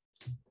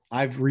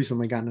 I've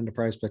recently gotten into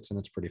Prize Picks and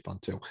it's pretty fun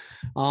too.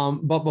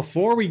 But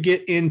before we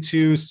get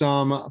into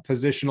some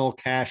positional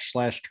cash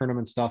 /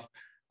 tournament stuff,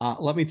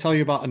 let me tell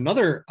you about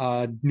another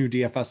new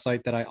DFS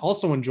site that I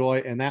also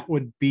enjoy, and that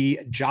would be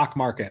Jock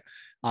Market.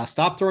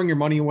 Stop throwing your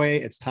money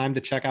away. It's time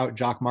to check out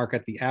Jock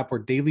Market, the app where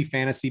daily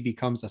fantasy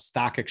becomes a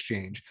stock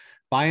exchange.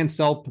 Buy and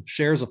sell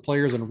shares of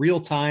players in real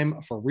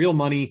time for real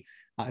money.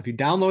 If you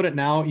download it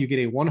now, you get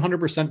a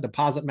 100%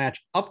 deposit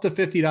match up to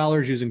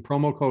 $50 using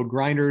promo code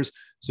Grinders.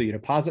 So you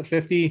deposit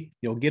 50,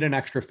 you'll get an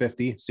extra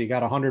 50. So you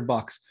got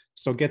 $100.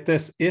 So get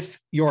this. If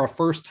you're a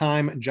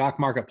first-time Jock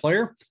Market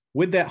player,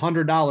 with that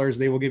 $100,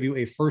 they will give you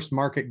a first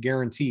market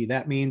guarantee.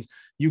 That means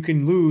you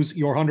can lose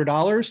your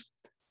 $100.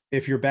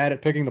 If you're bad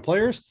at picking the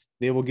players,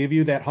 they will give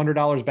you that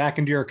 $100 back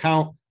into your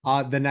account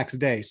the next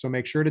day. So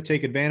make sure to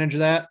take advantage of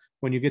that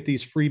when you get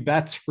these free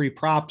bets, free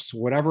props,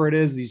 whatever it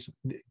is.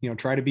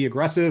 Try to be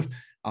aggressive.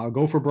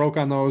 Go for broke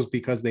on those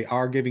because they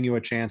are giving you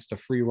a chance to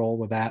free roll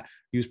with that.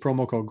 Use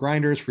promo code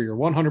Grinders for your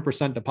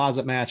 100%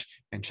 deposit match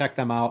and check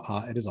them out.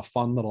 It is a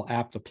fun little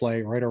app to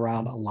play right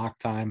around a lock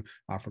time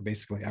for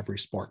basically every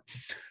sport.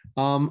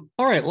 All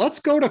right, let's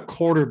go to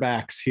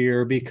quarterbacks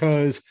here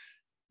because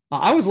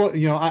I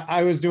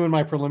was doing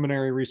my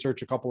preliminary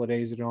research a couple of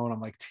days ago, and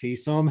I'm like,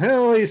 Taysom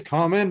Hill, he's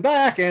coming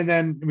back. And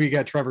then we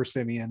got Trevor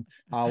Siemian.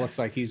 Looks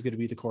like he's going to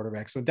be the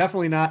quarterback. So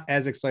definitely not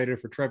as excited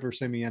for Trevor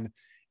Siemian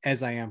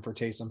as I am for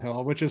Taysom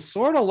Hill, which has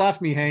sort of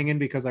left me hanging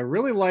because I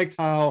really liked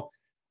how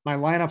my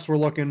lineups were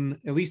looking,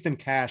 at least in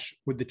cash,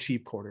 with the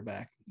cheap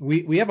quarterback.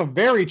 We have a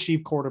very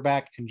cheap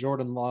quarterback in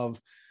Jordan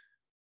Love,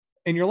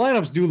 and your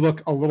lineups do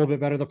look a little bit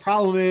better. The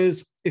problem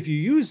is if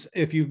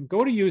you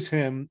go to use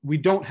him, we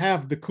don't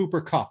have the Cooper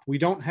Kupp. We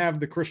don't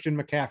have the Christian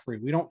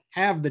McCaffrey. We don't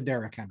have the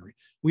Derrick Henry.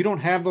 We don't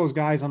have those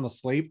guys on the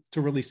slate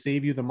to really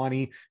save you the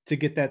money to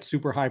get that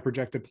super high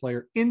projected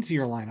player into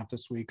your lineup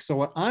this week. So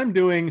what I'm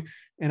doing,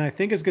 and I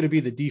think is going to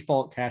be the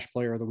default cash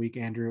player of the week,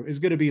 Andrew, is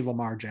going to be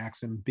Lamar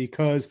Jackson,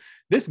 because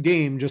this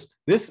game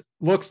this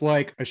looks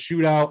like a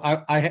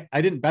shootout.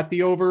 I didn't bet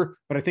the over,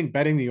 but I think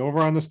betting the over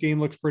on this game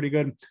looks pretty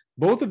good.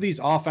 Both of these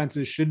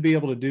offenses should be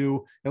able to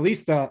do, at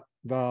least the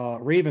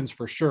Ravens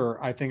for sure,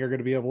 I think are going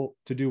to be able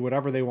to do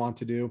whatever they want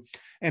to do.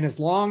 And as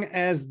long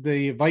as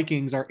the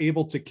Vikings are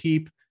able to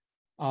keep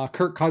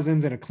Kirk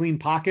Cousins in a clean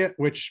pocket,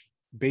 which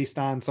based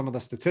on some of the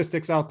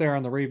statistics out there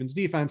on the Ravens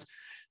defense,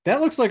 that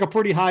looks like a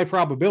pretty high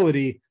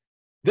probability.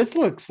 This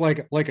looks like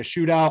a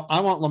shootout. I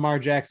want Lamar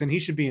Jackson. He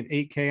should be an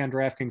 8K on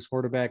DraftKings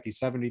quarterback. He's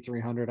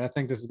 7,300. I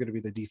think this is going to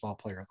be the default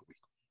player of the week.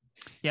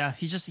 Yeah,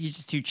 he's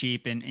just too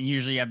cheap. And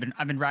usually I've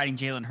been riding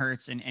Jalen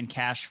Hurts in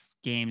cash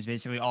games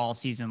basically all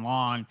season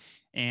long.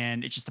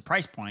 And it's just the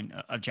price point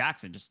of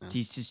Jackson.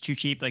 He's just too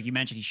cheap. Like you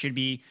mentioned, he should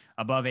be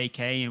above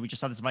 8K. And we just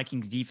saw this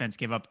Vikings defense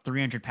give up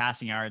 300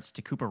 passing yards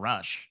to Cooper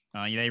Rush.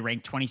 They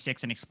ranked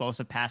 26 in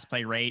explosive pass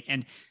play rate.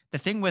 And the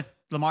thing with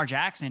Lamar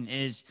Jackson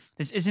is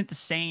this isn't the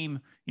same,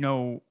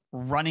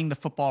 running the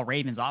football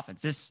Ravens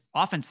offense. This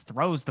offense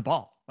throws the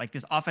ball. Like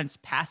this offense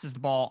passes the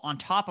ball on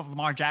top of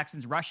Lamar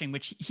Jackson's rushing,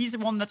 which he's the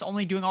one that's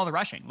only doing all the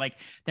rushing. Like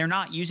they're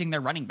not using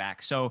their running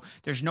back. So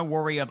there's no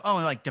worry of,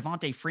 like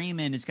Devontae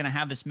Freeman is going to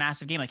have this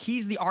massive game. Like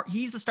he's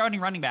the starting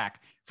running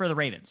back for the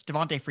Ravens,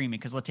 Devontae Freeman,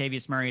 because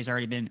Latavius Murray has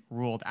already been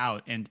ruled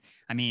out. And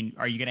I mean,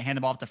 are you going to hand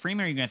the ball to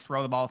Freeman or are you going to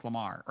throw the ball with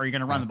Lamar? Or are you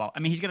going to run the ball? I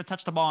mean, he's going to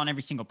touch the ball on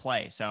every single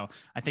play. So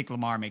I think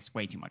Lamar makes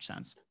way too much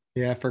sense.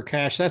 Yeah, for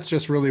cash, that's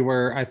just really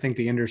where I think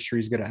the industry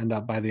is going to end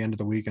up by the end of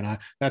the week. And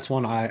that's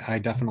one I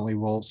definitely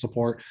will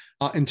support.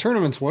 In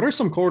tournaments, what are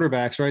some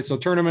quarterbacks, right? So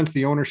tournaments,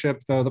 the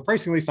ownership, the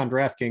pricing list on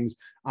DraftKings,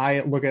 I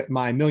look at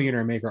my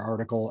Millionaire Maker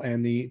article,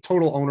 and the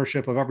total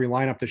ownership of every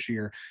lineup this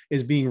year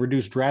is being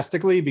reduced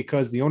drastically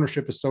because the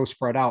ownership is so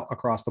spread out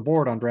across the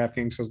board on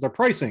DraftKings, because their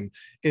pricing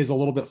is a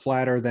little bit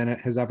flatter than it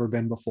has ever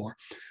been before.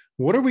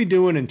 What are we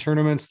doing in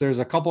tournaments? There's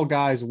a couple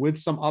guys with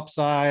some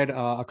upside,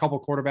 a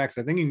couple quarterbacks.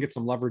 I think you can get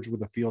some leverage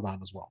with the field on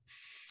as well.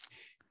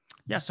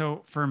 Yeah.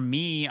 So for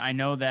me, I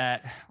know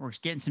that we're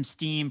getting some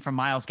steam from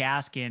Myles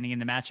Gaskin in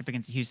the matchup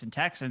against the Houston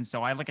Texans.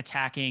 So I like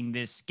attacking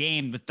this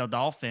game with the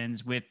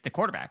Dolphins with the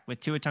quarterback,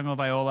 with Tua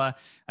Tagovailoa.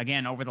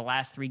 Again, over the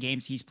last 3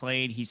 games he's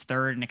played, he's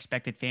third in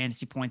expected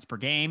fantasy points per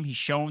game. He's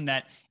shown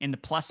that in the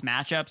plus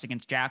matchups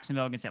against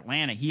Jacksonville, against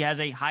Atlanta, he has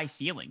a high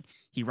ceiling.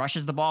 He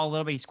rushes the ball a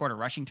little bit. He scored a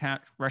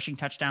rushing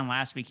touchdown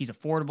last week. He's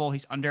affordable.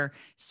 He's under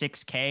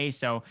 6K.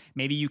 So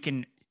maybe you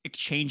can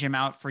exchange him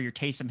out for your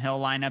Taysom Hill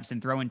lineups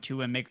and throw in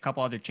Tua and make a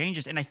couple other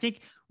changes. And I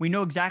think we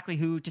know exactly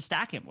who to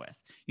stack him with.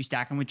 You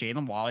stack him with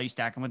Jalen Waller, you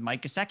stack him with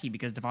Mike Gesicki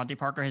because Devontae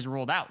Parker has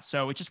ruled out.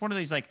 So it's just one of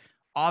these like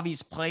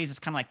obvious plays that's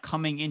kind of like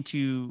coming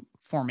into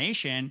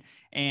formation.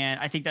 And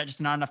I think that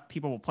just not enough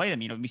people will play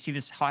them. You know, we see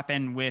this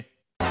happen with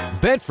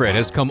Betfred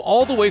has come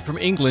all the way from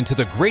England to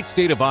the great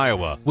state of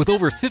Iowa. With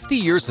over 50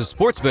 years of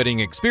sports betting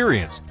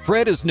experience,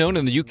 Fred is known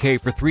in the UK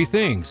for three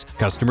things: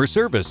 customer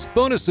service,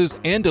 bonuses,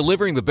 and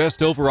delivering the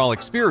best overall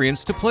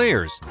experience to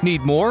players.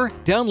 Need more?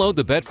 Download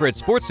the Betfred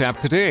Sports app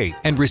today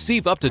and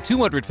receive up to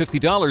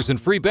 $250 in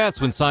free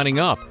bets when signing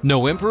up.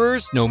 No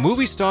emperors, no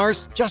movie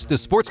stars, just a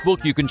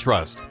sportsbook you can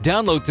trust.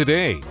 Download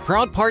today.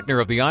 Proud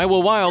partner of the Iowa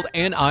Wild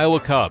and Iowa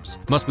Cubs.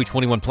 Must be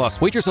 21 plus.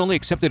 Wagers only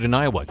accepted in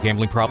Iowa.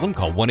 Gambling problem?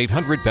 Call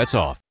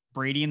 1-800-BETS-OFF.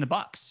 Brady and the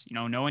Bucks, you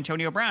know, no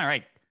Antonio Brown,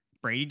 right?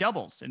 Brady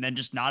doubles, and then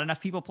just not enough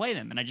people play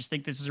them. And I just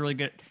think this is a really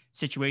good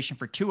situation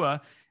for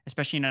Tua,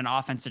 especially in an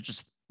offense that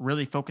just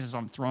really focuses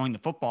on throwing the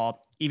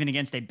football, even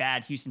against a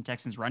bad Houston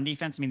Texans run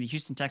defense. I mean, the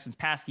Houston Texans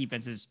pass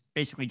defense is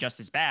basically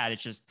just as bad.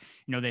 It's just,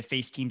 you know, they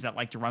face teams that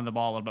like to run the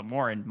ball a little bit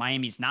more, and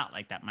Miami's not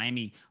like that.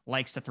 Miami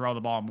likes to throw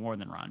the ball more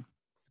than run.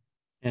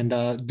 And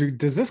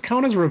does this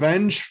count as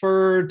revenge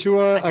for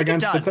Tua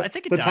against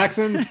the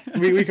Texans?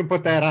 we can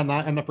put that on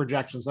that in the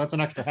projections. So that's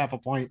an extra half a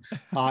point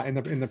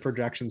in the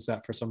projection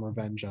set for some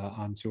revenge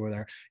on Tua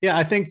there. Yeah,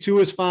 I think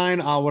Tua is fine.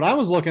 What I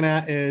was looking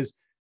at is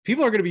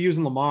people are going to be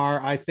using Lamar.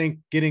 I think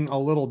getting a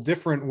little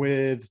different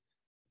with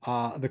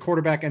the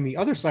quarterback and the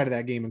other side of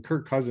that game, and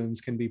Kirk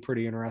Cousins can be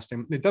pretty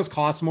interesting. It does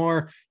cost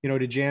more, you know,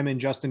 to jam in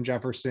Justin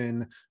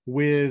Jefferson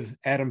with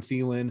Adam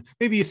Thielen.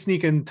 Maybe you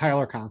sneak in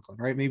Tyler Conklin,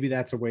 right? Maybe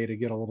that's a way to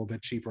get a little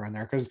bit cheaper on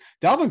there, because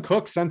Dalvin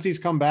Cook, since he's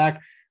come back,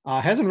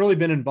 hasn't really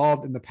been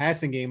involved in the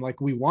passing game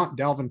like we want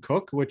Dalvin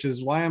Cook, which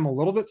is why I'm a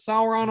little bit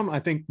sour on him. I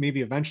think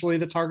maybe eventually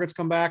the targets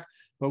come back,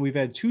 but we've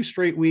had 2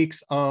 straight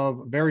weeks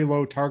of very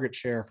low target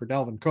share for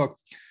Dalvin Cook,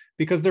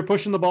 because they're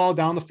pushing the ball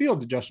down the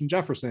field to Justin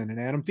Jefferson, and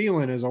Adam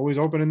Thielen is always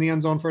open in the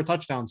end zone for a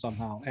touchdown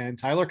somehow. And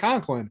Tyler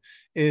Conklin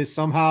is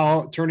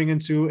somehow turning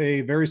into a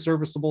very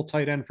serviceable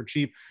tight end for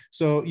cheap.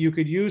 So you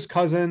could use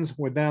Cousins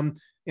with them.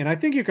 And I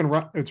think you can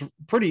run, it's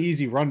pretty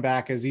easy run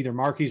back as either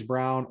Marquise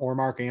Brown or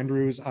Mark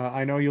Andrews.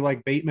 I know you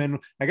like Bateman.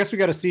 I guess we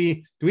got to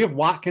see, do we have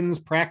Watkins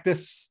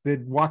practice?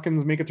 Did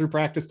Watkins make it through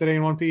practice today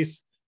in one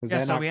piece?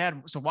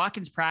 So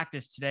Watkins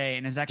practiced today,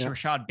 and it's actually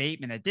Rashad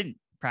Bateman that didn't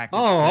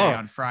practice today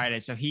on Friday.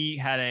 So he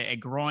had a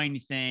groin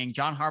thing.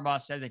 John Harbaugh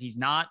says that he's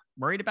not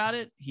worried about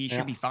it. He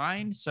should be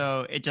fine.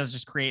 So it does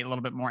just create a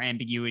little bit more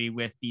ambiguity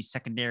with the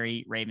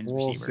secondary Ravens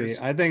receivers.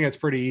 See. I think it's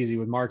pretty easy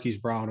with Marquise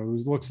Brown, who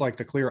looks like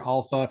the clear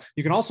alpha.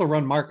 You can also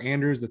run Mark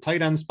Andrews, the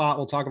tight end spot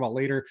we'll talk about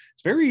later.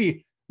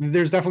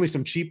 There's definitely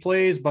some cheap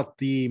plays, but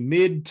the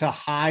mid to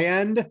high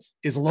end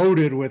is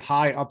loaded with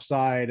high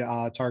upside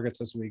targets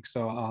this week.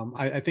 So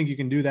I think you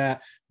can do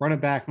that. Run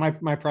it back.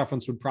 My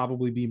preference would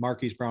probably be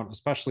Marquise Brown,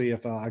 especially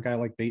if a guy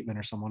like Bateman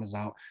or someone is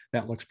out.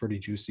 That looks pretty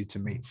juicy to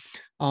me.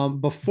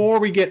 Before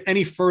we get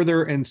any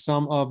further in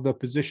some of the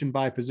position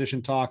by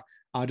position talk,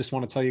 I just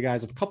want to tell you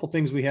guys of a couple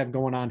things we have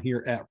going on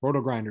here at Roto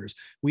Grinders.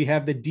 We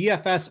have the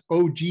DFS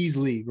OGs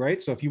League,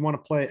 right? So if you want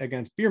to play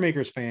against Beer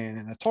Makers Fan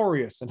and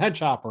Notorious and Head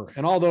Chopper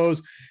and all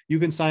those, you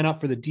can sign up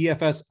for the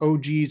DFS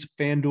OGs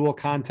FanDuel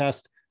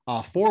contest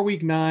for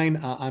week 9.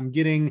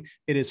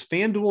 It is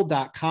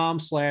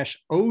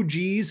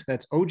fanduel.com/OGs.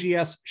 That's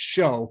OGS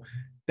show.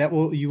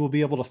 You will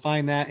be able to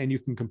find that, and you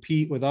can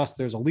compete with us.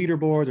 There's a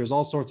leaderboard. There's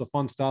all sorts of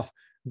fun stuff.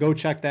 Go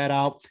check that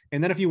out.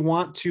 And then if you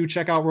want to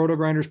check out Roto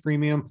Grinders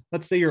Premium,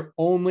 let's say you're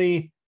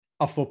only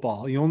a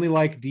football, you only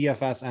like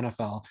DFS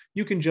NFL,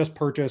 you can just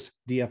purchase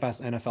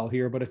DFS NFL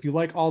here. But if you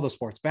like all the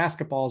sports,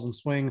 basketballs and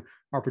swing,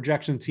 our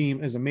projection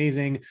team is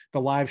amazing.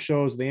 The live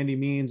shows, the Andy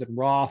Means and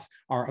Roth,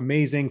 are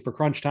amazing for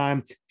crunch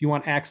time. If you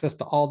want access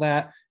to all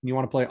that and you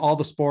want to play all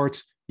the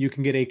sports, you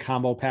can get a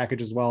combo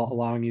package as well,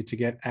 allowing you to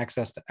get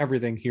access to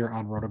everything here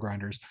on Roto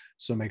Grinders.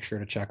 So make sure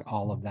to check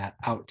all of that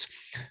out.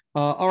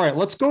 All right,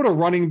 let's go to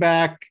running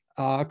back.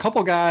 A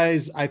couple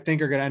guys I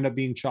think are going to end up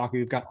being chalky.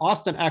 We've got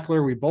Austin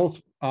Eckler. We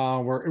both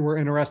were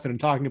interested in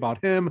talking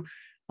about him.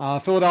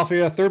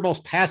 Philadelphia, 3rd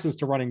most passes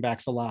to running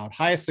backs allowed,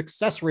 highest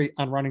success rate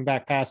on running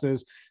back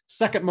passes,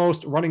 2nd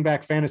most running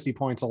back fantasy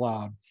points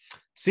allowed.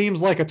 Seems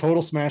like a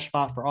total smash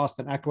spot for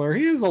Austin Eckler.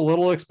 He is a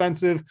little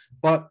expensive,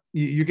 but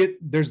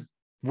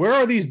where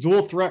are these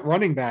dual threat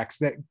running backs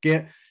that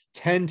get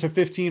 10 to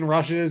 15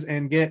 rushes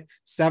and get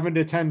 7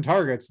 to 10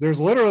 targets? There's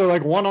literally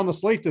like one on the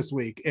slate this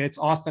week. It's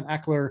Austin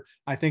Eckler.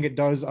 I think it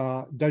does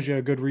you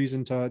a good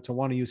reason to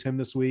want to use him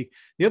this week.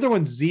 The other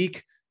one's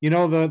Zeke. You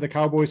know, the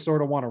Cowboys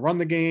sort of want to run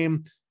the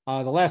game.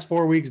 The last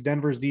 4 weeks,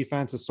 Denver's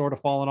defense has sort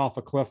of fallen off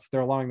a cliff.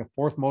 They're allowing the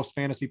 4th most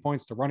fantasy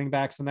points to running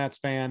backs in that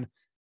span.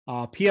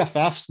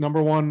 PFF's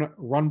number 1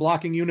 run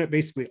blocking unit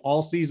basically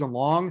all season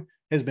long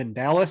has been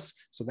Dallas.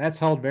 So that's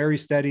held very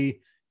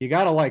steady. You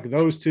got to like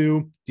those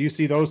two. Do you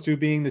see those two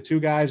being the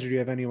 2 guys, or do you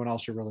have anyone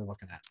else you're really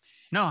looking at?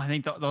 No, I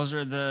think those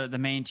are the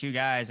main 2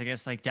 guys. I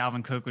guess like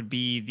Dalvin Cook would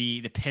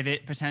be the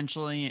pivot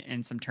potentially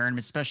in some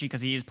tournaments, especially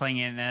because he is playing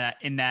in that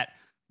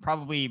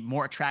probably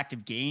more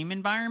attractive game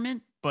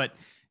environment. But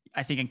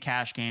I think in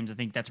cash games, I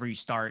think that's where you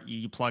start.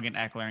 You plug in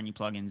Eckler and you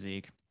plug in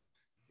Zeke.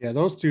 Yeah,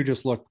 those two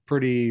just look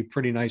pretty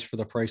nice for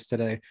the price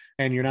today.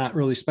 And you're not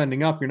really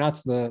spending up. You're not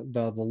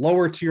the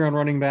lower tier on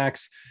running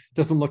backs.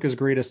 Doesn't look as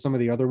great as some of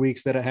the other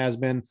weeks that it has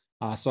been.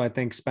 So I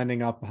think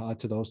spending up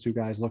to those two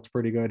guys looks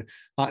pretty good.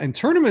 In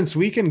tournaments,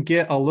 we can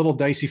get a little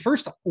dicey.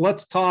 First,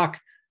 let's talk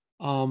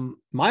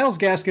Myles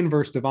Gaskin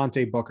versus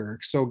Devontae Booker.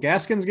 So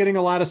Gaskin's getting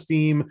a lot of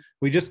steam.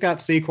 We just got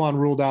Saquon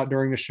ruled out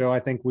during the show. I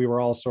think we were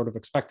all sort of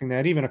expecting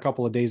that even a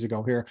couple of days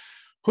ago here.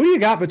 Who do you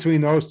got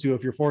between those two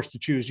if you're forced to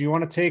choose? Do you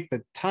want to take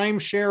the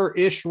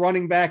timeshare-ish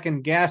running back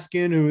in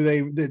Gaskin, who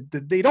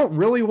they don't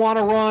really want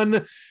to run,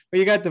 or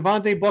you got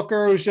Devontae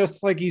Booker, who's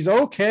just like, he's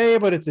okay,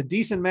 but it's a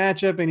decent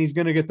matchup, and he's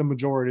going to get the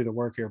majority of the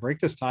work here? Break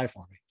this tie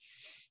for me.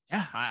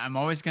 Yeah, I'm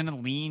always going to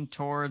lean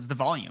towards the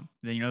volume.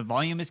 The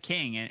volume is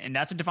king, and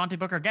that's what Devontae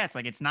Booker gets.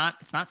 Like, it's not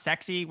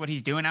sexy what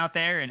he's doing out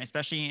there, and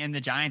especially in the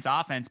Giants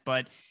offense,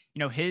 but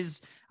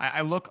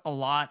I look a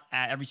lot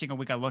at every single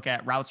week. I look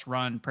at routes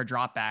run per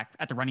drop back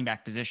at the running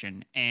back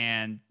position.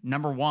 And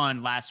number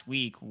one last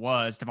week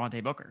was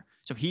Devontae Booker.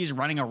 So he's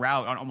running a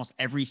route on almost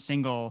every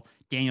single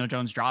Daniel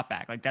Jones drop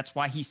back. Like, that's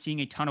why he's seeing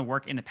a ton of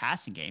work in the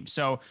passing game.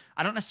 So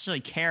I don't necessarily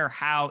care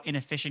how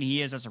inefficient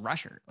he is as a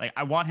rusher. Like,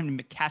 I want him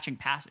to be catching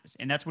passes,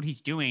 and that's what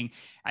he's doing.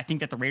 I think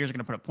that the Raiders are going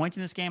to put up points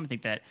in this game. I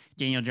think that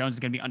Daniel Jones is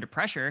going to be under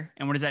pressure.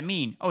 And what does that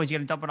mean? Oh, he's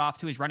going to dump it off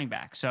to his running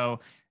back. So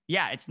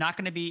yeah, it's not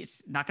going to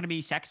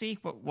be sexy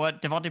what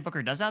Devontae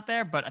Booker does out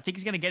there, but I think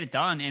he's going to get it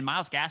done. And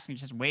Myles Gaskin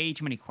just has way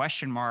too many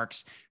question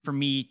marks for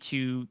me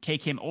to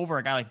take him over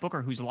a guy like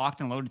Booker, who's locked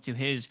and loaded to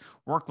his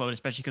workload,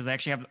 especially because they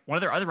actually have one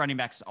of their other running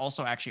backs is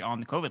also actually on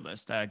the COVID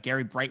list,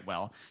 Gary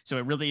Brightwell. So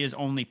it really is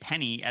only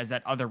Penny as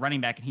that other running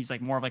back, and he's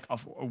like more of like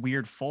a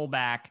weird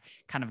fullback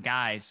kind of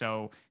guy.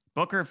 So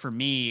Booker, for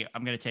me,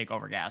 I'm going to take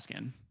over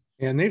Gaskin.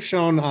 And they've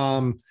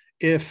shown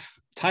if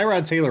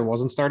Tyrod Taylor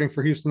wasn't starting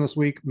for Houston this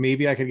week,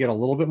 maybe I could get a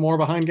little bit more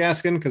behind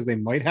Gaskin because they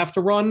might have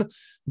to run.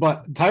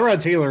 But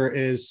Tyrod Taylor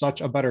is such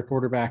a better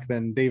quarterback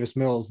than Davis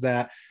Mills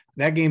that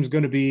game's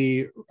going to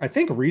be, I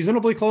think,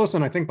 reasonably close.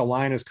 And I think the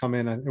line has come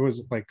in. It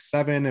was like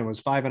 7, it was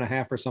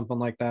 5.5 or something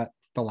like that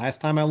the last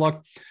time I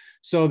looked.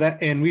 So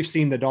that, and we've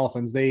seen the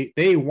Dolphins, they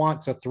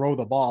want to throw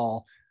the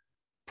ball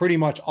pretty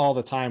much all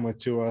the time with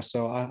Tua.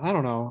 So I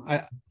don't know.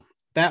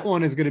 That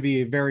one is going to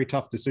be a very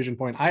tough decision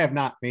point. I have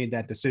not made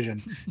that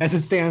decision as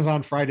it stands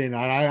on Friday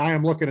night. I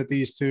am looking at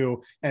these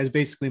two as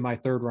basically my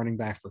third running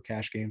back for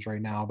cash games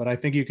right now. But I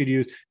think you could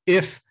use,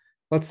 if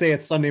let's say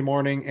it's Sunday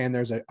morning and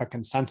there's a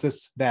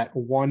consensus that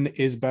one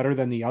is better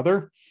than the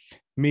other,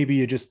 maybe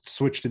you just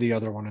switch to the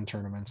other one in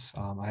tournaments.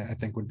 I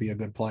think would be a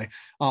good play.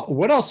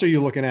 What else are you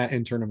looking at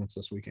in tournaments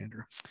this week,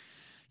 Andrew?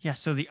 Yeah,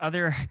 so the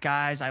other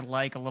guys I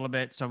like a little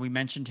bit. So we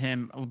mentioned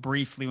him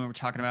briefly when we were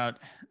talking about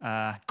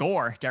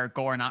Derek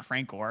Gore, not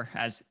Frank Gore,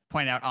 as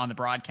pointed out on the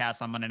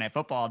broadcast on Monday Night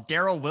Football.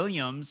 Darrell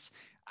Williams,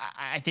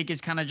 I think, is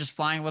kind of just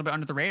flying a little bit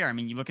under the radar. I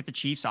mean, you look at the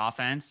Chiefs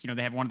offense,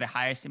 they have one of the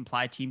highest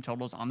implied team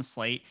totals on the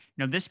slate.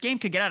 This game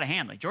could get out of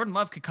hand. Like, Jordan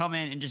Love could come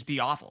in and just be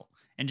awful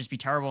and just be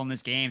terrible in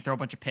this game, throw a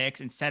bunch of picks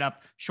and set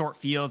up short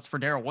fields for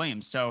Darrell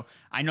Williams. So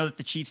I know that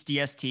the Chiefs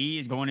DST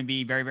is going to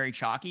be very, very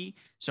chalky.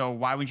 So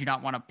why would you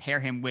not want to pair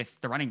him with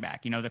the running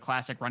back, the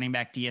classic running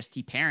back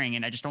DST pairing?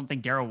 And I just don't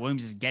think Darrell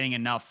Williams is getting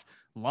enough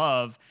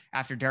love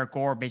after Derek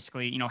Gore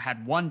basically,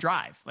 had one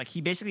drive. Like, he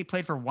basically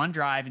played for one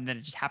drive, and then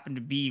it just happened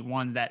to be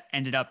one that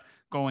ended up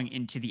going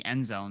into the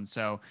end zone.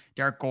 So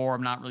Derek Gore,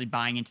 I'm not really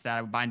buying into that.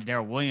 I would buy into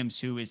Darrell Williams,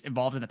 who is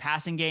involved in the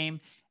passing game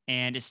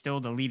and is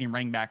still the leading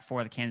running back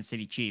for the Kansas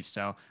City Chiefs.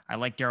 So I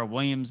like Darrell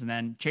Williams, and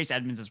then Chase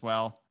Edmonds as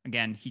well.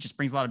 Again, he just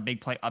brings a lot of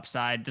big play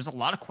upside. There's a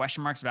lot of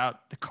question marks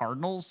about the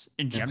Cardinals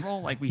in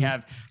general. Like, we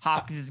have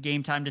Hopkins'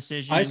 game time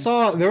decision. I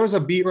saw there was a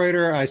beat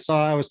writer. I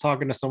was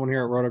talking to someone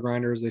here at Roto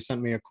Grinders. They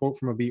sent me a quote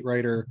from a beat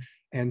writer,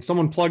 and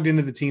someone plugged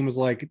into the team was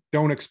like,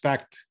 don't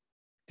expect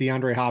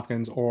DeAndre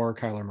Hopkins or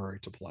Kyler Murray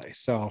to play.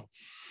 So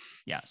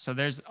yeah, so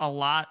there's a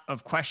lot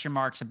of question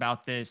marks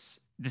about this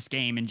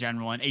game in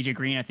general. And AJ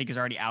Green, I think, is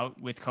already out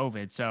with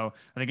COVID. So are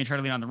they going to try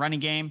to lean on the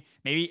running game?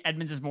 Maybe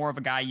Edmonds is more of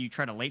a guy you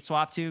try to late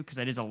swap to because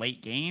that is a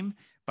late game.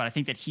 But I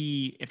think that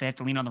if they have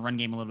to lean on the run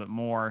game a little bit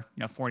more,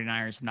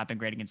 49ers have not been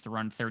great against the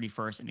run,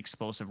 31st in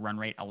explosive run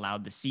rate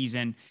allowed this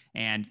season.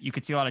 And you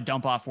could see a lot of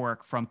dump off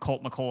work from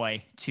Colt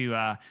McCoy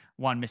to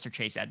one Mr.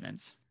 Chase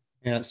Edmonds.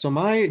 Yeah, so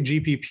my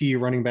GPP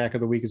running back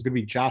of the week is going to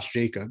be Josh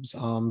Jacobs.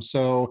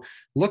 So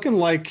looking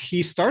like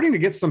he's starting to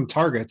get some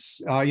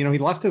targets. He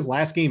left his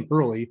last game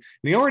early,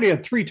 and he already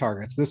had 3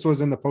 targets. This was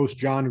in the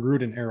post-John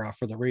Gruden era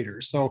for the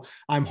Raiders. So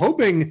I'm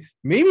hoping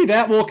maybe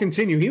that will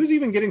continue. He was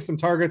even getting some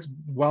targets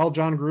while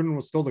John Gruden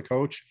was still the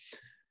coach.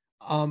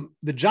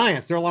 The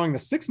Giants, they're allowing the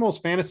 6th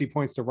most fantasy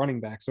points to running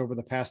backs over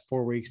the past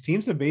 4 weeks.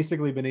 Teams have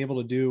basically been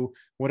able to do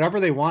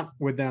whatever they want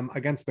with them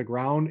against the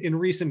ground in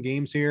recent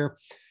games here.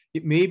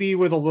 Maybe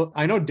with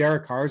I know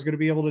Derek Carr is going to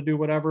be able to do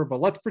whatever,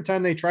 but let's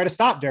pretend they try to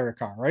stop Derek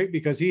Carr, right?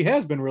 Because he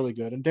has been really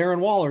good, and Darren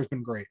Waller has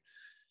been great.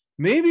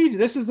 Maybe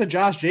this is the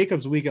Josh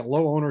Jacobs week at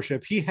low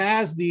ownership. He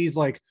has these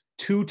like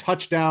 2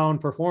 touchdown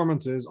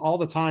performances all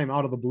the time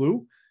out of the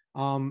blue.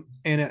 And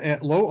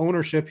at low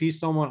ownership, he's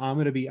someone I'm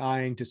going to be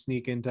eyeing to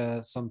sneak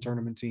into some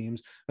tournament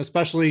teams,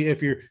 especially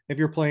if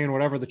you're playing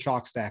whatever the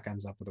chalk stack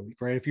ends up with a week,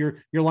 right? If your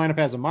lineup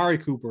has Amari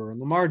Cooper and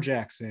Lamar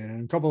Jackson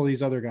and a couple of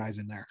these other guys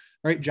in there,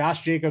 right?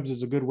 Josh Jacobs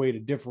is a good way to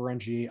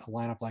differentiate a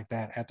lineup like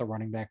that at the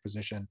running back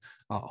position,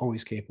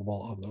 always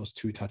capable of those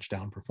 2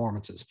 touchdown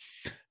performances.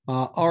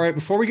 All right,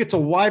 before we get to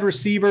wide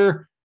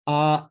receiver,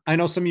 I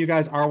know some of you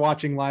guys are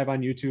watching live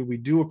on YouTube. We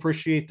do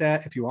appreciate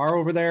that. If you are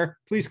over there,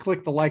 please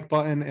click the like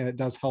button, and it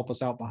does help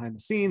us out behind the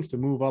scenes to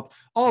move up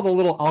all the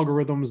little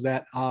algorithms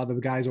that the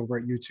guys over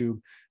at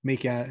YouTube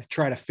make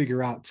try to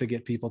figure out to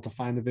get people to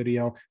find the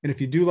video. And if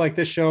you do like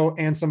this show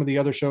and some of the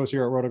other shows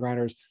here at Roto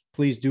Grinders,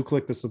 please do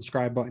click the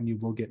subscribe button. You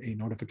will get a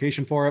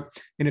notification for it.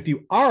 And if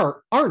you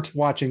aren't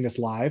watching this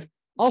live,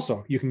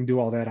 also, you can do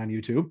all that on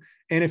YouTube.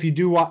 And if you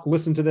do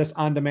listen to this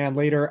on demand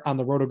later on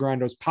the Roto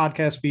Grinders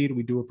podcast feed,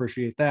 we do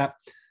appreciate that.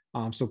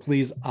 So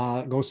please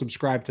go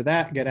subscribe to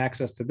that, get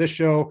access to this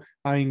show.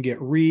 You can get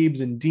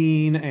Reeves and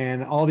Dean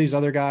and all these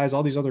other guys,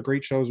 all these other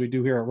great shows we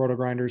do here at Roto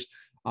Grinders.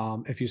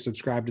 If you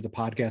subscribe to the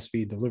podcast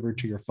feed delivered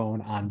to your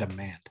phone on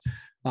demand.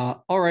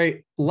 All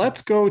right,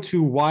 let's go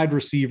to wide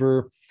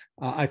receiver.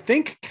 I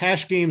think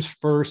cash games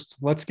first.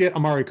 Let's get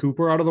Amari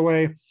Cooper out of the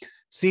way.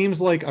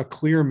 Seems like a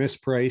clear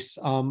misprice.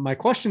 My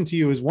question to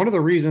you is, one of the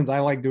reasons I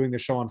like doing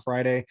this show on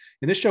Friday,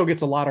 and this show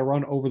gets a lot of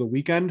run over the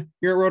weekend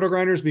here at Roto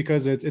Grinders,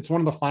 because it's one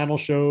of the final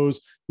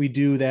shows we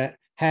do that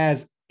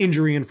has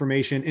injury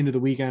information into the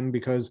weekend,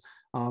 because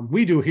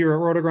we do here at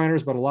Roto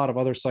Grinders, but a lot of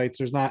other sites,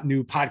 there's not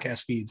new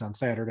podcast feeds on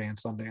Saturday and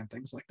Sunday and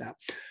things like that.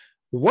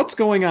 What's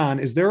going on?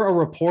 Is there a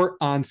report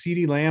on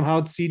CeeDee Lamb?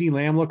 How'd CeeDee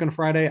Lamb look on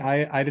Friday?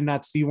 I did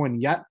not see one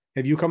yet.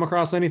 Have you come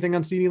across anything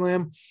on CeeDee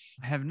Lamb?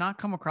 I have not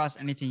come across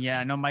anything yet.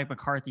 I know Mike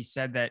McCarthy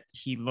said that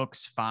he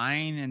looks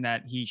fine and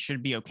that he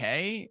should be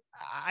okay.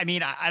 I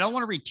mean, I don't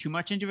want to read too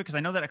much into it, because I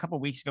know that a couple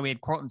of weeks ago we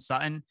had Cortland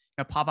Sutton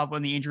pop up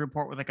on the injury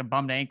report with like a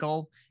bummed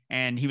ankle,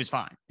 and he was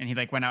fine. And he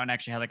went out and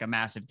actually had like a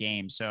massive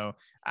game. So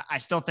I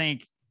still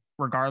think,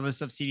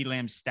 regardless of CeeDee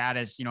Lamb's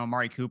status,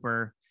 Amari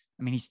Cooper,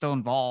 I mean, he's still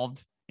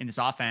involved in this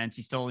offense.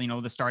 He's still,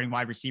 the starting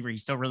wide receiver.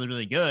 He's still really,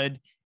 really good.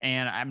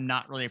 And I'm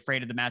not really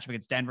afraid of the matchup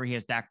against Denver. He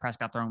has Dak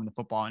Prescott throwing the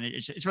football, and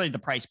it's really the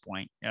price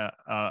point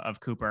of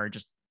Cooper,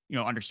 just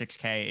under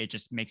 $6K. It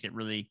just makes it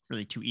really,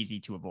 really too easy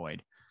to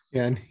avoid.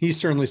 Yeah, and he's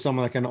certainly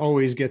someone that can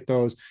always get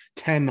those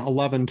 10,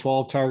 11,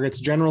 12 targets.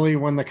 Generally,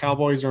 when the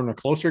Cowboys are in a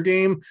closer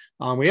game,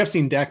 we have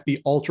seen Dak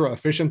be ultra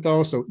efficient,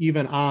 though. So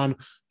even on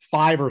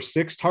 5 or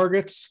 6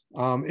 targets,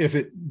 if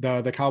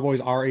the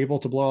Cowboys are able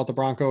to blow out the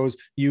Broncos,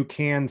 you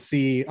can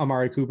see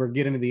Amari Cooper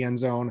get into the end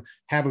zone,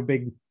 have a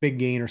big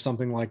gain or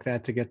something like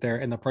that to get there.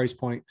 And the price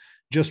point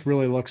just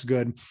really looks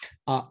good.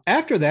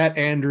 After that,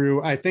 Andrew,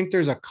 I think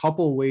there's a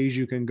couple ways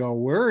you can go.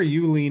 Where are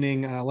you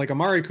leaning? Like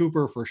Amari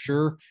Cooper for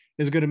sure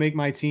is going to make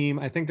my team.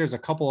 I think there's a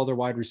couple other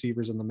wide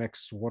receivers in the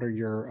mix. What are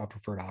your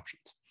preferred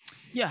options?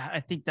 Yeah,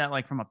 I think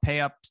that from a pay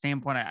up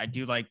standpoint, I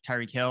do like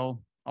Tyreek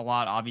Hill a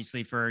lot,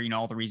 obviously, for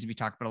all the reasons we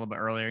talked about a little bit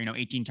earlier.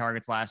 18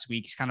 targets last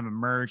week. He's kind of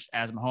emerged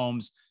as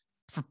Mahomes'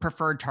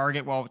 preferred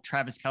target, while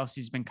Travis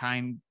Kelce's been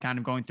kind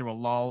of going through a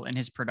lull in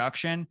his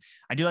production.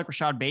 I do like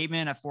Rashad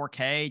Bateman at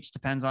 4K. It just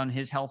depends on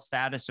his health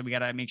status, so we got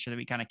to make sure that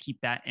we kind of keep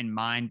that in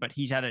mind. But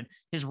he's had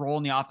his role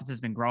in the offense has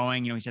been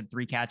growing. He's had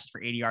 3 catches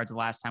for 80 yards the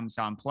last time we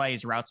saw him play.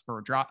 His routes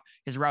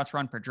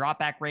run per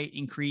dropback rate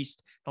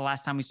increased the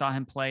last time we saw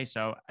him play.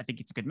 So I think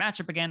it's a good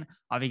matchup again,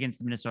 obviously against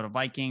the Minnesota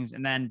Vikings.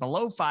 And then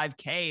below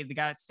 5K, the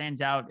guy that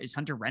stands out is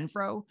Hunter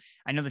Renfrow.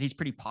 I know that he's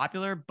pretty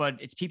popular, but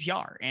it's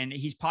PPR, and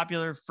he's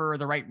popular for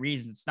the right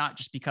reasons. It's not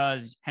just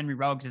because Henry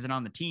Ruggs isn't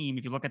on the team.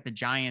 If you look at the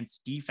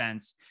Giants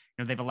defense,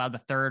 they've allowed the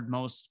 3rd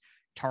most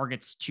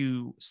targets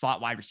to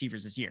slot wide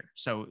receivers this year.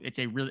 So it's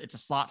a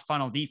slot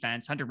funnel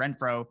defense. Hunter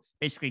Renfrow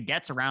basically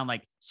gets around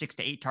like 6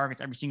 to 8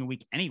 targets every single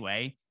week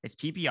anyway. It's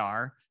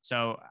PPR.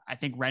 So I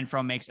think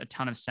Renfrow makes a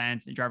ton of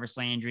sense. And Jarvis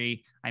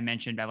Landry, I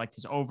mentioned, I liked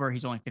his over.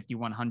 He's only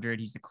 5,100.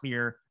 He's the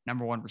clear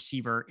number 1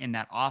 receiver in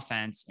that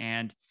offense.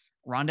 And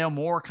Rondale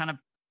Moore kind of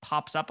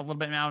pops up a little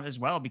bit now as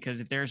well, because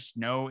if there's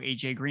no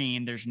AJ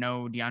Green, there's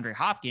no DeAndre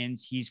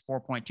Hopkins, he's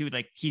 4.2.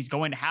 Like, he's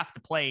going to have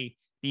to play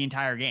the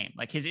entire game.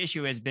 Like, his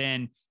issue has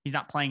been he's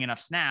not playing enough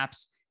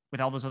snaps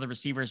with all those other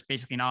receivers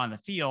basically not on the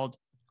field.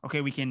 Okay,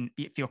 we can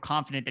feel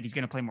confident that he's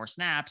going to play more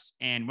snaps.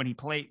 And when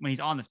he's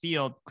on the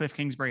field, Cliff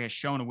Kingsbury has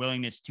shown a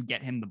willingness to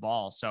get him the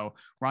ball. So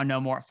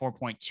Rondale Moore at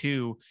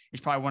 4.2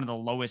 is probably one of the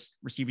lowest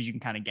receivers you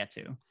can kind of get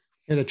to.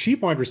 Yeah, the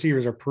cheap wide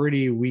receivers are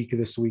pretty weak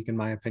this week, in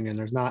my opinion.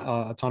 There's not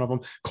a ton of them.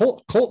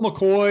 Colt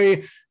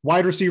McCoy,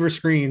 wide receiver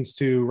screens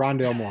to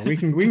Rondale Moore. We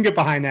can get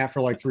behind that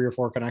for like 3 or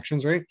 4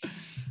 connections, right?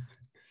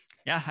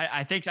 Yeah,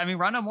 I think so. I mean,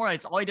 Rondale Moore,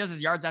 it's all he does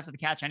is yards after the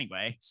catch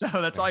anyway. So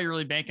that's all you're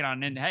really banking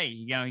on. And hey,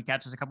 he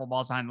catches a couple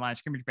balls behind the line of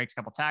scrimmage, breaks a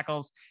couple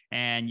tackles,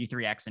 and you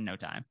 3X in no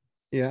time.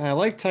 Yeah, I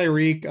like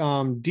Tyreek.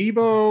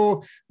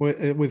 Debo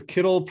with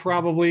Kittle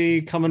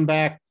probably coming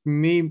back.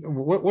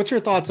 What's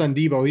your thoughts on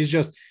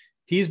Debo?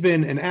 He's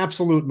been an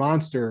absolute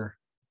monster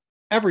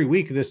every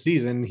week this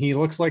season. He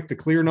looks like the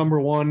clear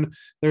number one.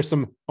 There's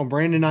some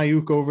Brandon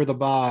Ayuk over the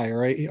bye,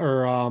 right?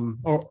 Or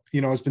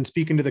has been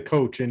speaking to the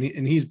coach and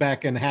he's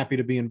back and happy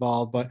to be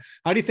involved. But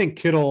how do you think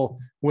Kittle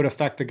would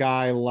affect a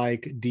guy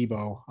like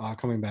Debo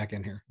coming back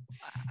in here?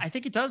 I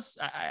think it does.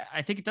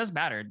 I think it does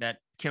matter that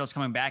Kittle's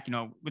coming back.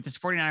 With this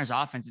 49ers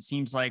offense, it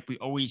seems like we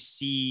always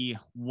see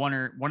one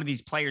of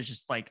these players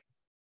just like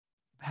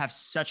have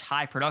such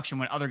high production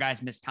when other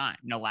guys miss time.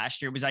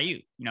 Last year it was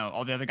Ayuk.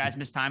 All the other guys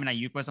missed time and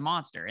Ayuk was a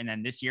monster. And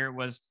then this year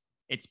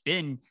it's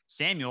been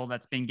Samuel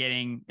that's been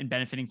getting and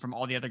benefiting from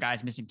all the other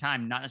guys missing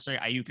time. Not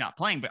necessarily Ayuk not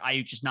playing, but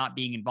Ayuk just not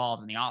being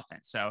involved in the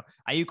offense. So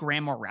Ayuk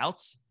ran more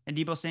routes than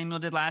Deebo Samuel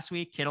did last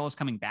week. Kittle is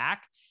coming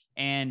back,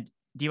 and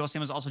Deebo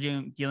Samuel is also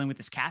dealing with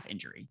this calf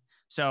injury.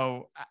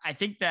 So I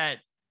think that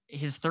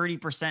his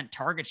 30%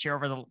 target share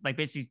over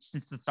basically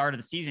since the start of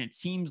the season, it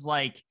seems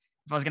like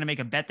if I was going to make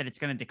a bet that it's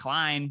going to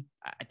decline,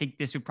 I think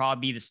this would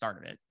probably be the start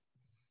of it.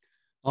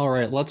 All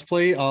right, let's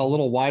play a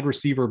little wide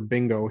receiver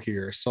bingo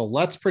here. So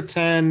let's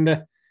pretend,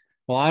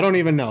 well, I don't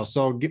even know.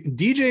 So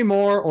DJ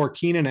Moore or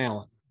Keenan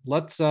Allen.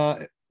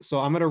 So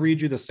I'm going to read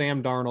you the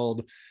Sam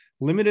Darnold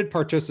limited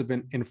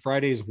participant in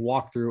Friday's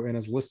walkthrough and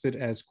is listed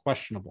as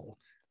questionable.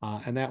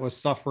 And that was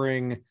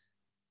suffering,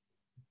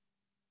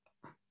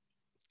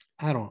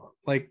 I don't know,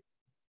 like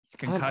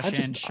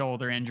concussion,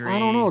 shoulder injury. I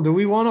don't know. Do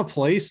we want to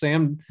play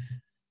Sam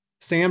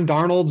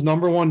Darnold's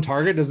number one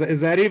target? Is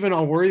that even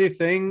a worthy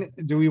thing?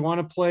 Do we want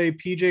to play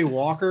PJ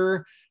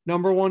Walker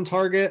number one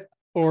target,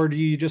 or do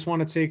you just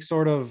want to take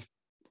sort of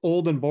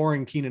old and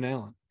boring Keenan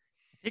Allen?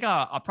 I think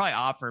I'll probably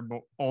offer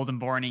old and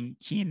boring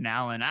Keenan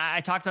Allen. I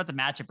talked about the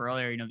matchup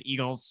earlier. The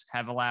Eagles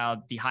have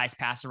allowed the highest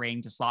passer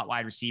rating to slot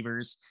wide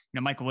receivers.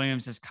 Michael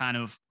Williams has kind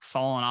of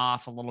fallen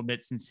off a little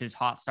bit since his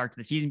hot start to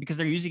the season because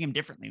they're using him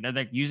differently.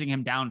 They're using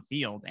him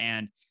downfield,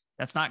 and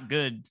that's not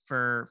good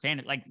for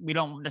fantasy. Like, we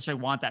don't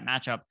necessarily want that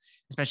matchup,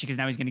 especially because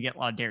now he's going to get a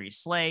lot of Darius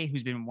Slay,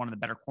 who's been one of the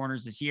better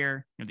corners this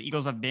year. The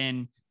Eagles have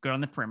been good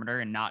on the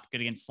perimeter and not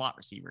good against slot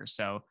receivers.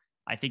 So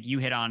I think you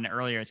hit on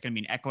earlier, it's going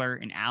to be an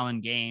Eckler and Allen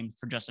game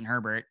for Justin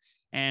Herbert.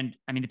 And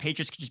the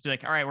Patriots could just be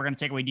like, all right, we're going to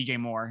take away DJ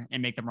Moore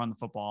and make them run the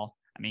football.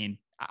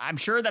 I'm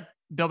sure that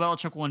Bill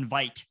Belichick will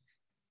invite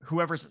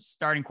whoever's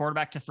starting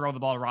quarterback to throw the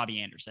ball to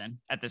Robbie Anderson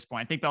at this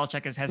point. I think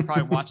Belichick has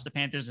probably watched the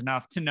Panthers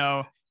enough to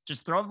know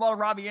just throw the ball to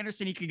Robbie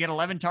Anderson. He could get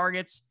 11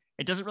 targets.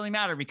 It doesn't really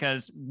matter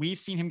because we've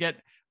seen him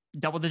get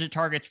double-digit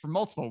targets for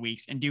multiple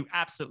weeks and do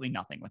absolutely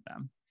nothing with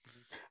them.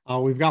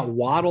 We've got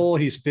Waddle.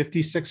 He's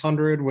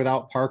 5,600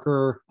 without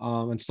Parker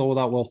and still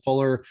without Will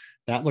Fuller.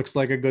 That looks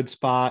like a good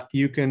spot.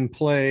 You can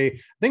play, I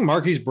think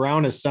Marquise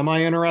Brown is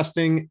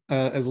semi-interesting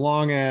as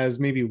long as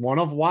maybe one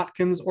of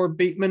Watkins or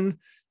Bateman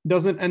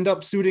doesn't end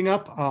up suiting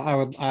up.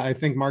 I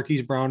think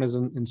Marquise Brown is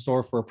in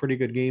store for a pretty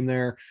good game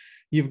there.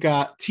 You've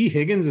got T.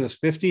 Higgins is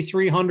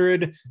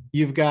 5,300.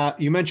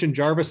 You mentioned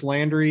Jarvis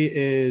Landry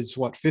is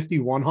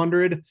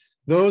 5,100.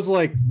 Those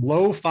like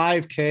low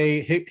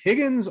 5K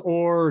Higgins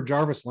or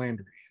Jarvis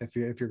Landry. If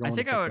you're going,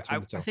 I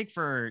think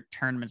for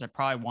tournaments, I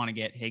probably want to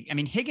get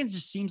Higgins. Higgins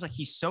just seems like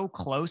he's so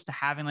close to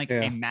having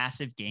a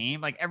massive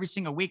game. Like every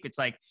single week, it's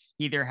like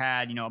he either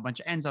had, a bunch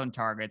of end zone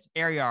targets,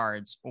 air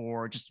yards,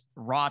 or just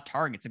raw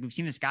targets. Like we've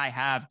seen this guy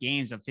have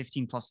games of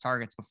 15 plus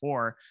targets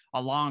before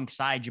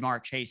alongside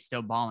Jamar Chase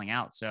still balling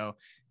out. So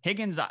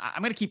Higgins,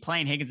 I'm going to keep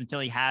playing Higgins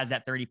until he has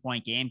that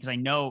 30-point game because I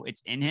know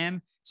it's in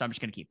him. So I'm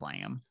just going to keep playing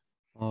him.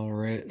 All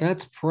right.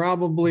 That's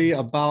probably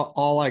about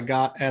all I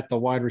got at the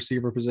wide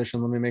receiver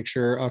position. Let me make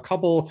sure. A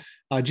couple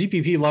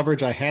GPP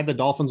leverage. I had the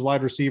Dolphins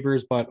wide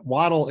receivers, but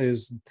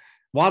Waddle's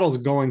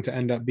going to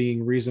end up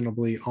being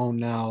reasonably owned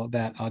now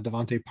that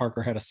Devontae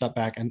Parker had a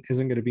setback and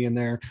isn't going to be in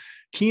there.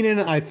 Keenan,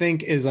 I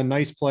think, is a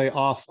nice play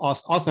off.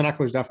 Austin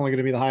Eckler is definitely going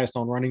to be the highest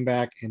owned running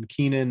back, and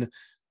Keenan,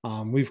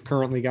 we've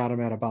currently got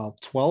him at about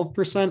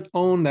 12%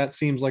 owned. That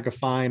seems like a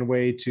fine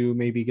way to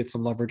maybe get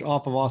some leverage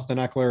off of Austin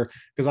Eckler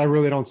because I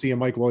really don't see a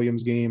Mike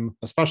Williams game,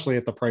 especially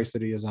at the price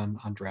that he is on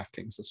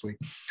DraftKings this week.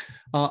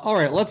 All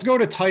right, let's go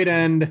to tight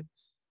end.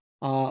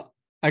 I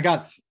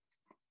got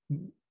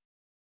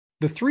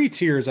the three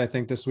tiers, I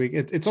think, this week.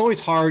 It's always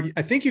hard.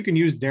 I think you can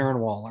use Darren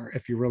Waller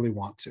if you really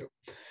want to.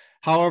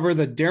 However,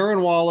 the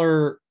Darren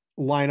Waller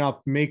lineup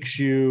makes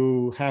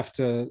you have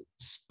to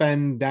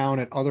spend down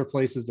at other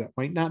places that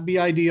might not be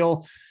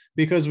ideal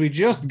because we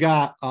just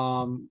got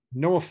Noah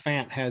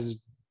Fant has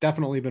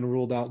definitely been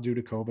ruled out due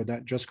to COVID.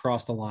 That just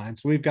crossed the line.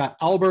 So we've got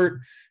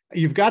Albert.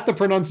 You've got the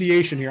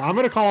pronunciation here. I'm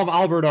going to call him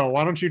Alberto.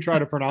 Why don't you try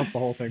to pronounce the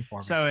whole thing for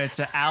me? So it's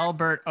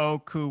Albert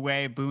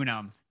Okuwe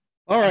Bunam.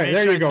 All right,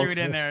 there you go. I threw it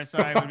in there so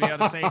I would be able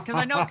to say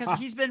because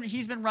he's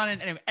been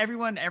running. Anyway,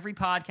 every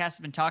podcast has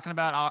been talking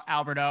about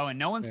Alberto, and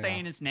no one's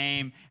saying his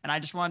name. And I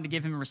just wanted to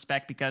give him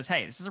respect because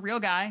hey, this is a real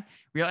guy,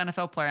 real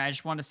NFL player. I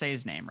just wanted to say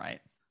his name right.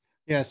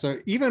 Yeah. So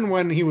even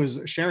when he was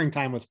sharing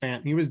time with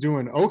Fant, he was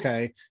doing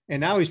okay, and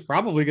now he's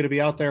probably going to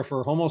be out there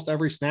for almost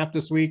every snap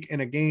this week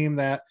in a game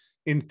that,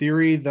 in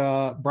theory,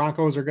 the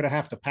Broncos are going to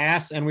have to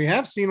pass. And we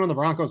have seen when the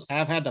Broncos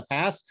have had to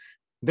pass,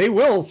 they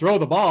will throw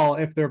the ball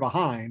if they're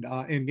behind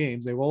in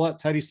games. They will let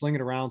Teddy sling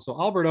it around. So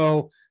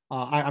Alberto,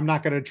 I'm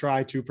not going to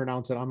try to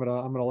pronounce it. I'm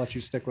gonna let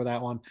you stick with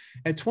that one.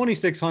 At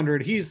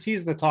 2,600,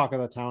 he's the talk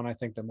of the town. I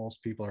think that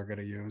most people are going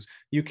to use.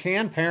 You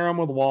can pair him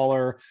with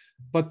Waller,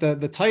 but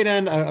the tight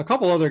end, a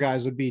couple other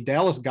guys would be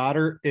Dallas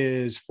Goedert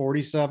is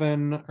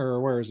 47, or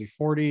where is he?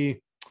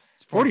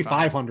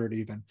 4,500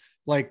 even.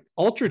 Like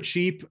ultra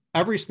cheap,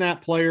 every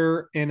snap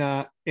player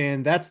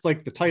and that's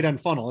like the tight end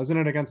funnel, isn't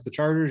it? Against the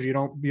Chargers, you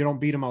don't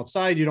beat them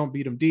outside, you don't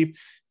beat them deep,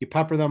 you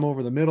pepper them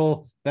over the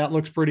middle. That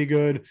looks pretty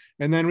good.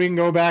 And then we can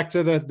go back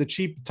to the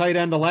cheap tight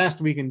end of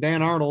last week and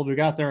Dan Arnold, who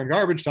got there in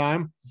garbage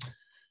time.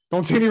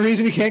 Don't see any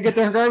reason he can't get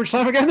there in garbage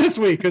time again this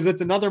week, because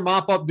it's another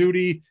mop up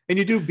duty, and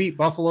you do beat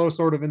Buffalo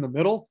sort of in the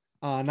middle,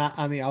 not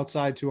on the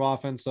outside too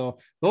often. So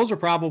those are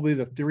probably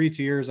the three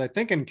tiers. I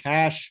think in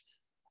cash,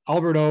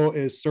 Alberto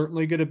is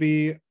certainly going to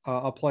be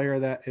a player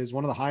that is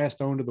one of the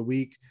highest owned of the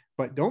week,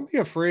 but don't be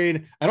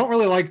afraid. I don't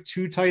really like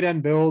two tight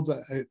end builds.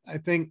 I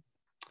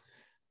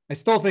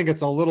still think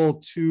it's a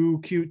little too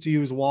cute to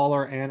use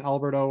Waller and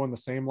Alberto in the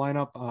same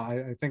lineup.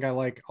 I think I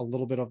like a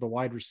little bit of the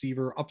wide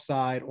receiver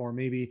upside, or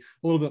maybe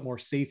a little bit more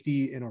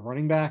safety in a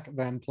running back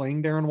than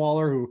playing Darren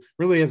Waller, who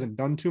really hasn't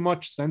done too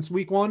much since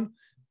week one.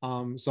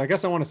 So I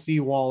guess I want to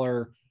see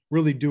Waller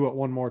really do it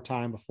one more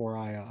time before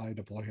I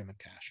deploy him in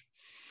cash.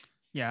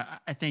 Yeah,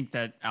 I think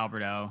that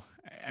Alberto,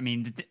 I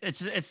mean, it's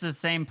the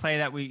same play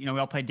that we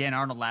all played Dan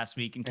Arnold last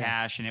week in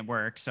cash and it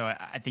worked. So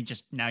I think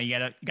just now you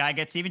got a guy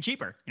gets even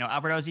cheaper.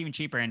 Alberto is even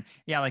cheaper. And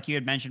yeah, like you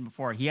had mentioned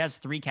before, he has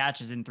 3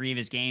 catches in 3 of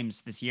his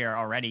games this year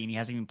already, and he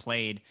hasn't even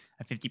played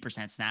a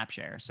 50% snap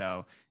share.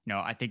 So,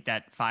 I think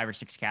that 5 or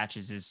 6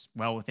 catches is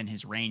well within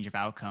his range of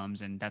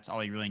outcomes. And that's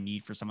all you really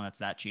need for someone that's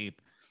that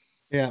cheap.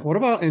 Yeah. What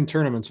about in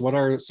tournaments? What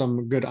are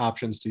some good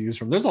options to use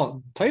from? There's a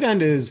tight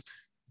end is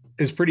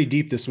pretty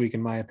deep this week,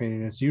 in my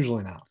opinion. It's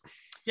usually not.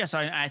 Yeah, so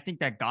I think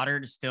that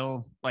Goddard is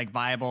still like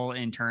viable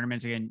in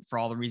tournaments, again, for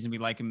all the reason we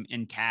like him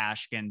in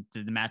cash. Again,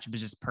 the matchup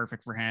is just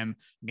perfect for him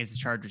against the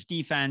Chargers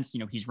defense.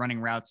 He's running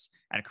routes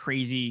at a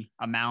crazy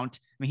amount.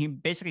 I mean, he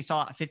basically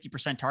saw a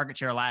 50% target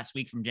share last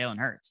week from Jalen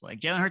Hurts.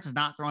 Like, Jalen Hurts is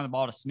not throwing the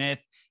ball to Smith,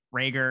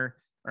 Rager,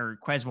 or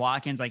Quez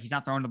Watkins. Like, he's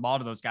not throwing the ball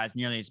to those guys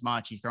nearly as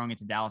much. He's throwing it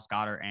to Dallas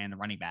Goedert and the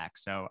running back.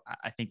 So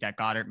I think that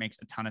Goddard makes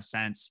a ton of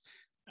sense.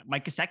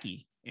 Mike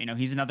Gesicki,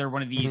 he's another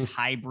one of these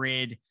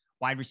hybrid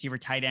wide receiver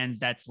tight ends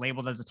that's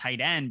labeled as a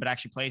tight end, but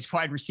actually plays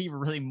wide receiver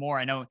really more.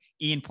 I know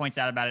Ian points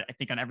out about it, I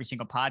think, on every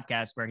single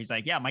podcast, where he's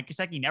like, yeah, Mike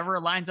Gesicki never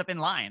lines up in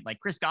line. Like,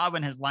 Chris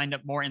Godwin has lined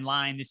up more in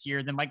line this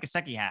year than Mike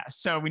Gesicki has.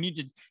 So we need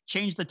to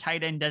change the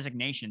tight end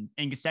designation.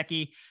 And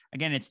Gesicki,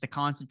 again, it's the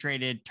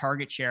concentrated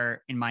target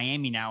share in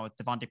Miami now with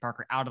Devontae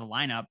Parker out of the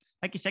lineup.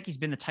 Mike Gesicki's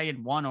been the tight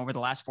end 1 over the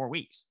last 4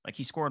 weeks. Like,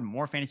 he scored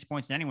more fantasy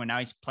points than anyone. Now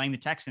he's playing the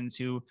Texans,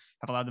 who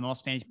have allowed the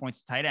most fantasy points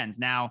to tight ends.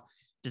 Now,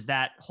 does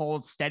that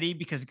hold steady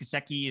because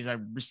Gesicki is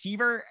a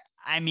receiver?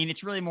 I mean,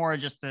 it's really more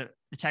just the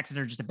Texans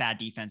are just a bad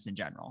defense in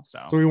general.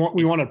 So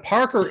we wanted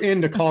Parker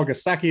in to call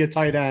Gesicki a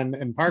tight end,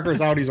 and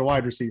Parker's out. He's a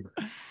wide receiver.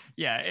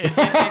 Yeah,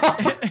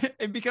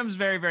 it becomes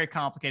very, very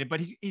complicated. But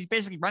he's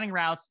basically running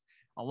routes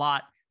a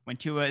lot when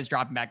Tua is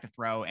dropping back to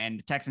throw, and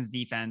the Texans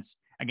defense,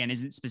 again,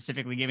 isn't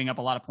specifically giving up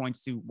a lot of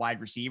points to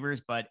wide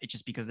receivers, but it's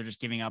just because they're just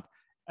giving up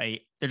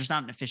they're just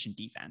not an efficient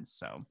defense.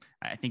 So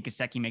I think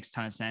Gesicki makes a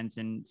ton of sense.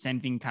 And same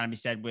thing kind of be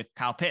said with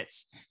Kyle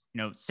Pitts,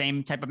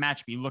 same type of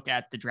matchup. You look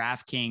at the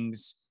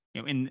DraftKings,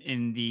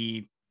 in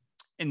the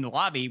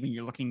lobby, when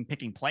you're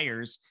picking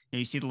players,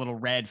 you see the little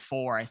red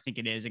 4, I think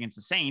it is, against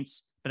the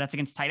Saints, but that's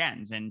against tight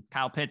ends. And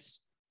Kyle Pitts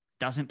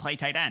doesn't play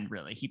tight end,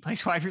 really. He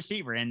plays wide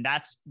receiver, and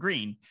that's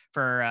green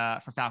for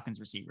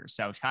Falcons receivers.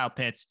 So Kyle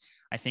Pitts,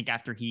 I think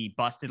after he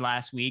busted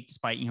last week,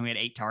 despite, he had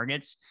 8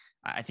 targets,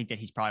 I think that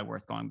he's probably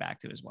worth going back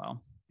to as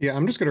well. Yeah,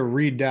 I'm just going to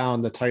read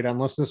down the tight end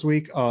list this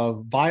week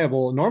of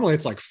viable. Normally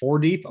it's like 4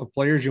 deep of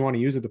players you want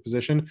to use at the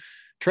position.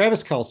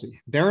 Travis Kelce,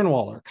 Darren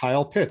Waller,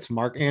 Kyle Pitts,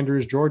 Mark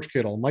Andrews, George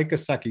Kittle, Mike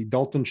Gesicki,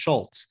 Dalton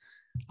Schultz.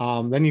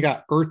 Then you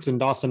got Ertz and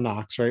Dawson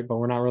Knox, right? But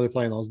we're not really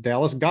playing those.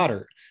 Dallas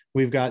Goedert.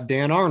 We've got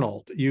Dan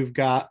Arnold. You've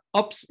got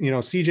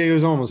CJ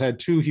Uzomah has had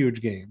 2 huge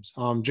games.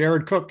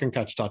 Jared Cook can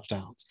catch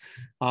touchdowns.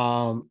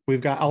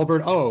 We've got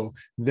Albert O.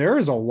 There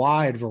is a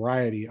wide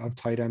variety of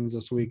tight ends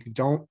this week.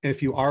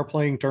 If you are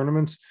playing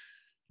tournaments,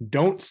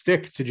 don't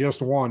stick to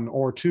just 1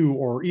 or 2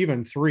 or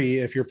even 3.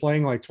 If you're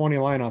playing like 20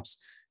 lineups,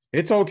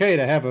 it's okay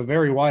to have a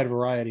very wide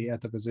variety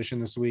at the position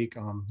this week.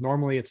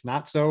 Normally it's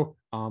not so,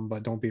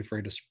 but don't be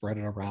afraid to spread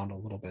it around a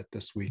little bit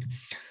this week.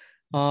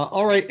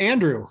 All right,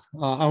 Andrew,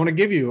 I want to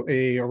give you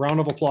a round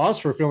of applause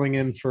for filling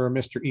in for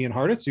Mr. Ian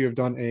Hartitz. You have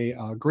done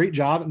a great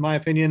job, in my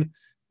opinion.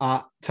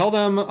 Tell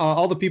them,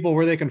 all the people,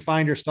 where they can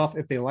find your stuff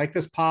if they like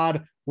this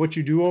pod, what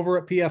you do over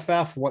at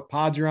PFF, what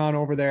pods you're on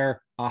over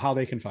there, how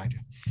they can find you.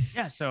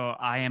 Yeah, so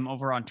I am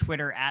over on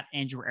Twitter at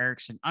Andrew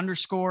Erickson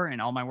 _,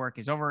 and all my work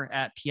is over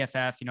at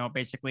PFF.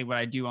 Basically what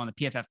I do on the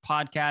PFF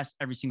podcast,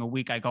 every single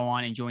week I go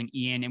on and join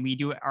Ian, and we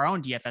do our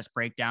own DFS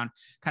breakdown,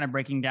 kind of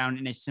breaking down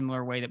in a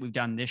similar way that we've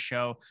done this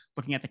show,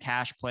 looking at the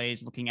cash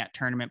plays, looking at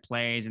tournament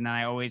plays, and then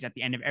I always, at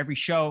the end of every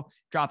show,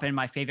 drop in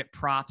my favorite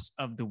props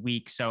of the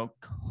week. So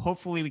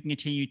hopefully we can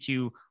continue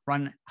to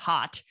run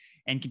hot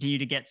and continue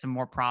to get some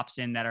more props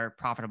in that are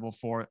profitable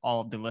for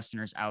all of the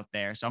listeners out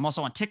there. So I'm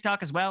also on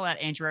TikTok as well at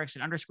Andrew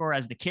Erickson _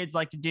 as the kids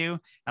like to do.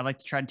 I like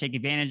to try to take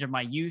advantage of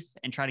my youth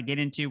and try to get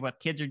into what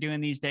kids are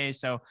doing these days.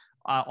 So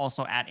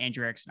also at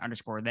Andrew Erickson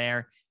 _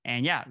 there.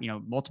 And yeah,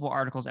 multiple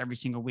articles every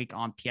single week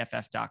on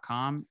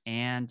pff.com.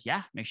 And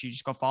yeah, make sure you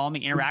just go follow me,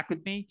 interact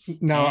with me.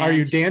 Now, are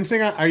you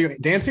dancing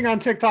on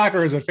TikTok,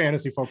 or is it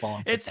fantasy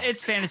football?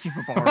 It's fantasy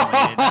football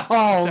related.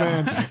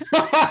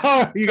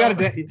 Man, you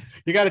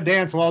got to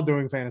dance while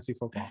doing fantasy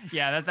football.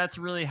 Yeah, that's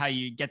really how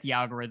you get the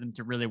algorithm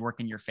to really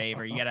work in your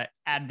favor. You got to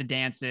add the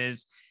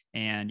dances,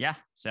 and yeah,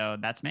 so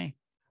that's me.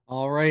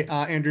 All right,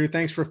 Andrew,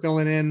 thanks for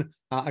filling in.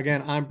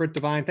 Again, I'm Britt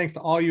Devine. Thanks to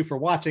all you for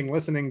watching,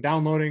 listening,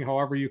 downloading,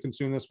 however you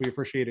consume this. We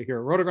appreciate it here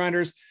at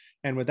Roto-Grinders.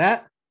 And with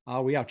that,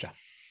 we out ya.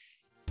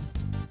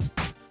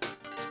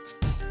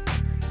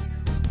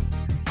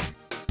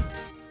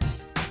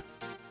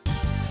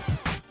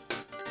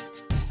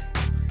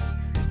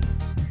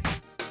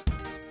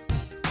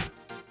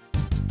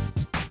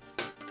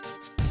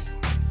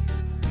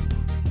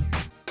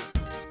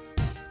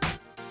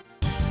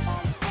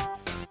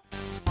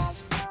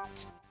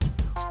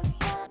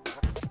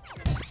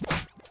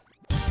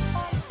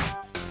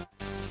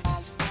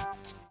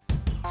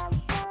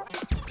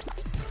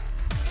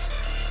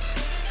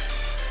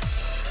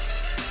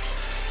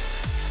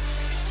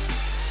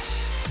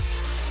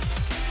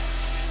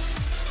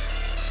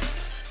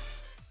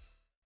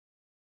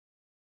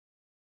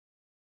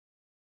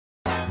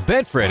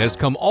 Betfred has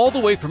come all the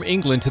way from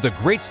England to the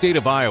great state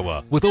of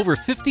Iowa. With over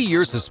 50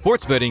 years of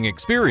sports betting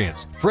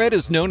experience, Fred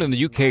is known in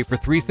the UK for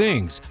three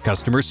things: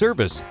 customer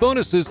service,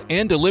 bonuses,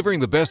 and delivering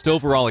the best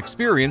overall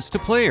experience to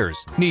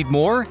players. Need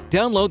more?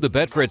 Download the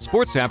Betfred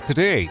Sports app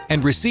today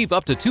and receive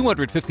up to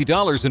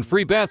 $250 in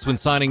free bets when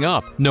signing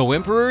up. No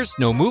emperors,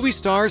 no movie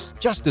stars,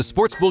 just a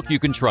sportsbook you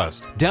can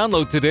trust.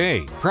 Download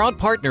today. Proud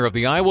partner of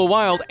the Iowa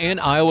Wild and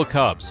Iowa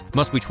Cubs.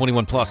 Must be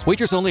 21 plus.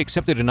 Wagers only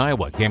accepted in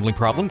Iowa. Gambling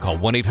problem? Call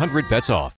 1-800-BETS-OFF.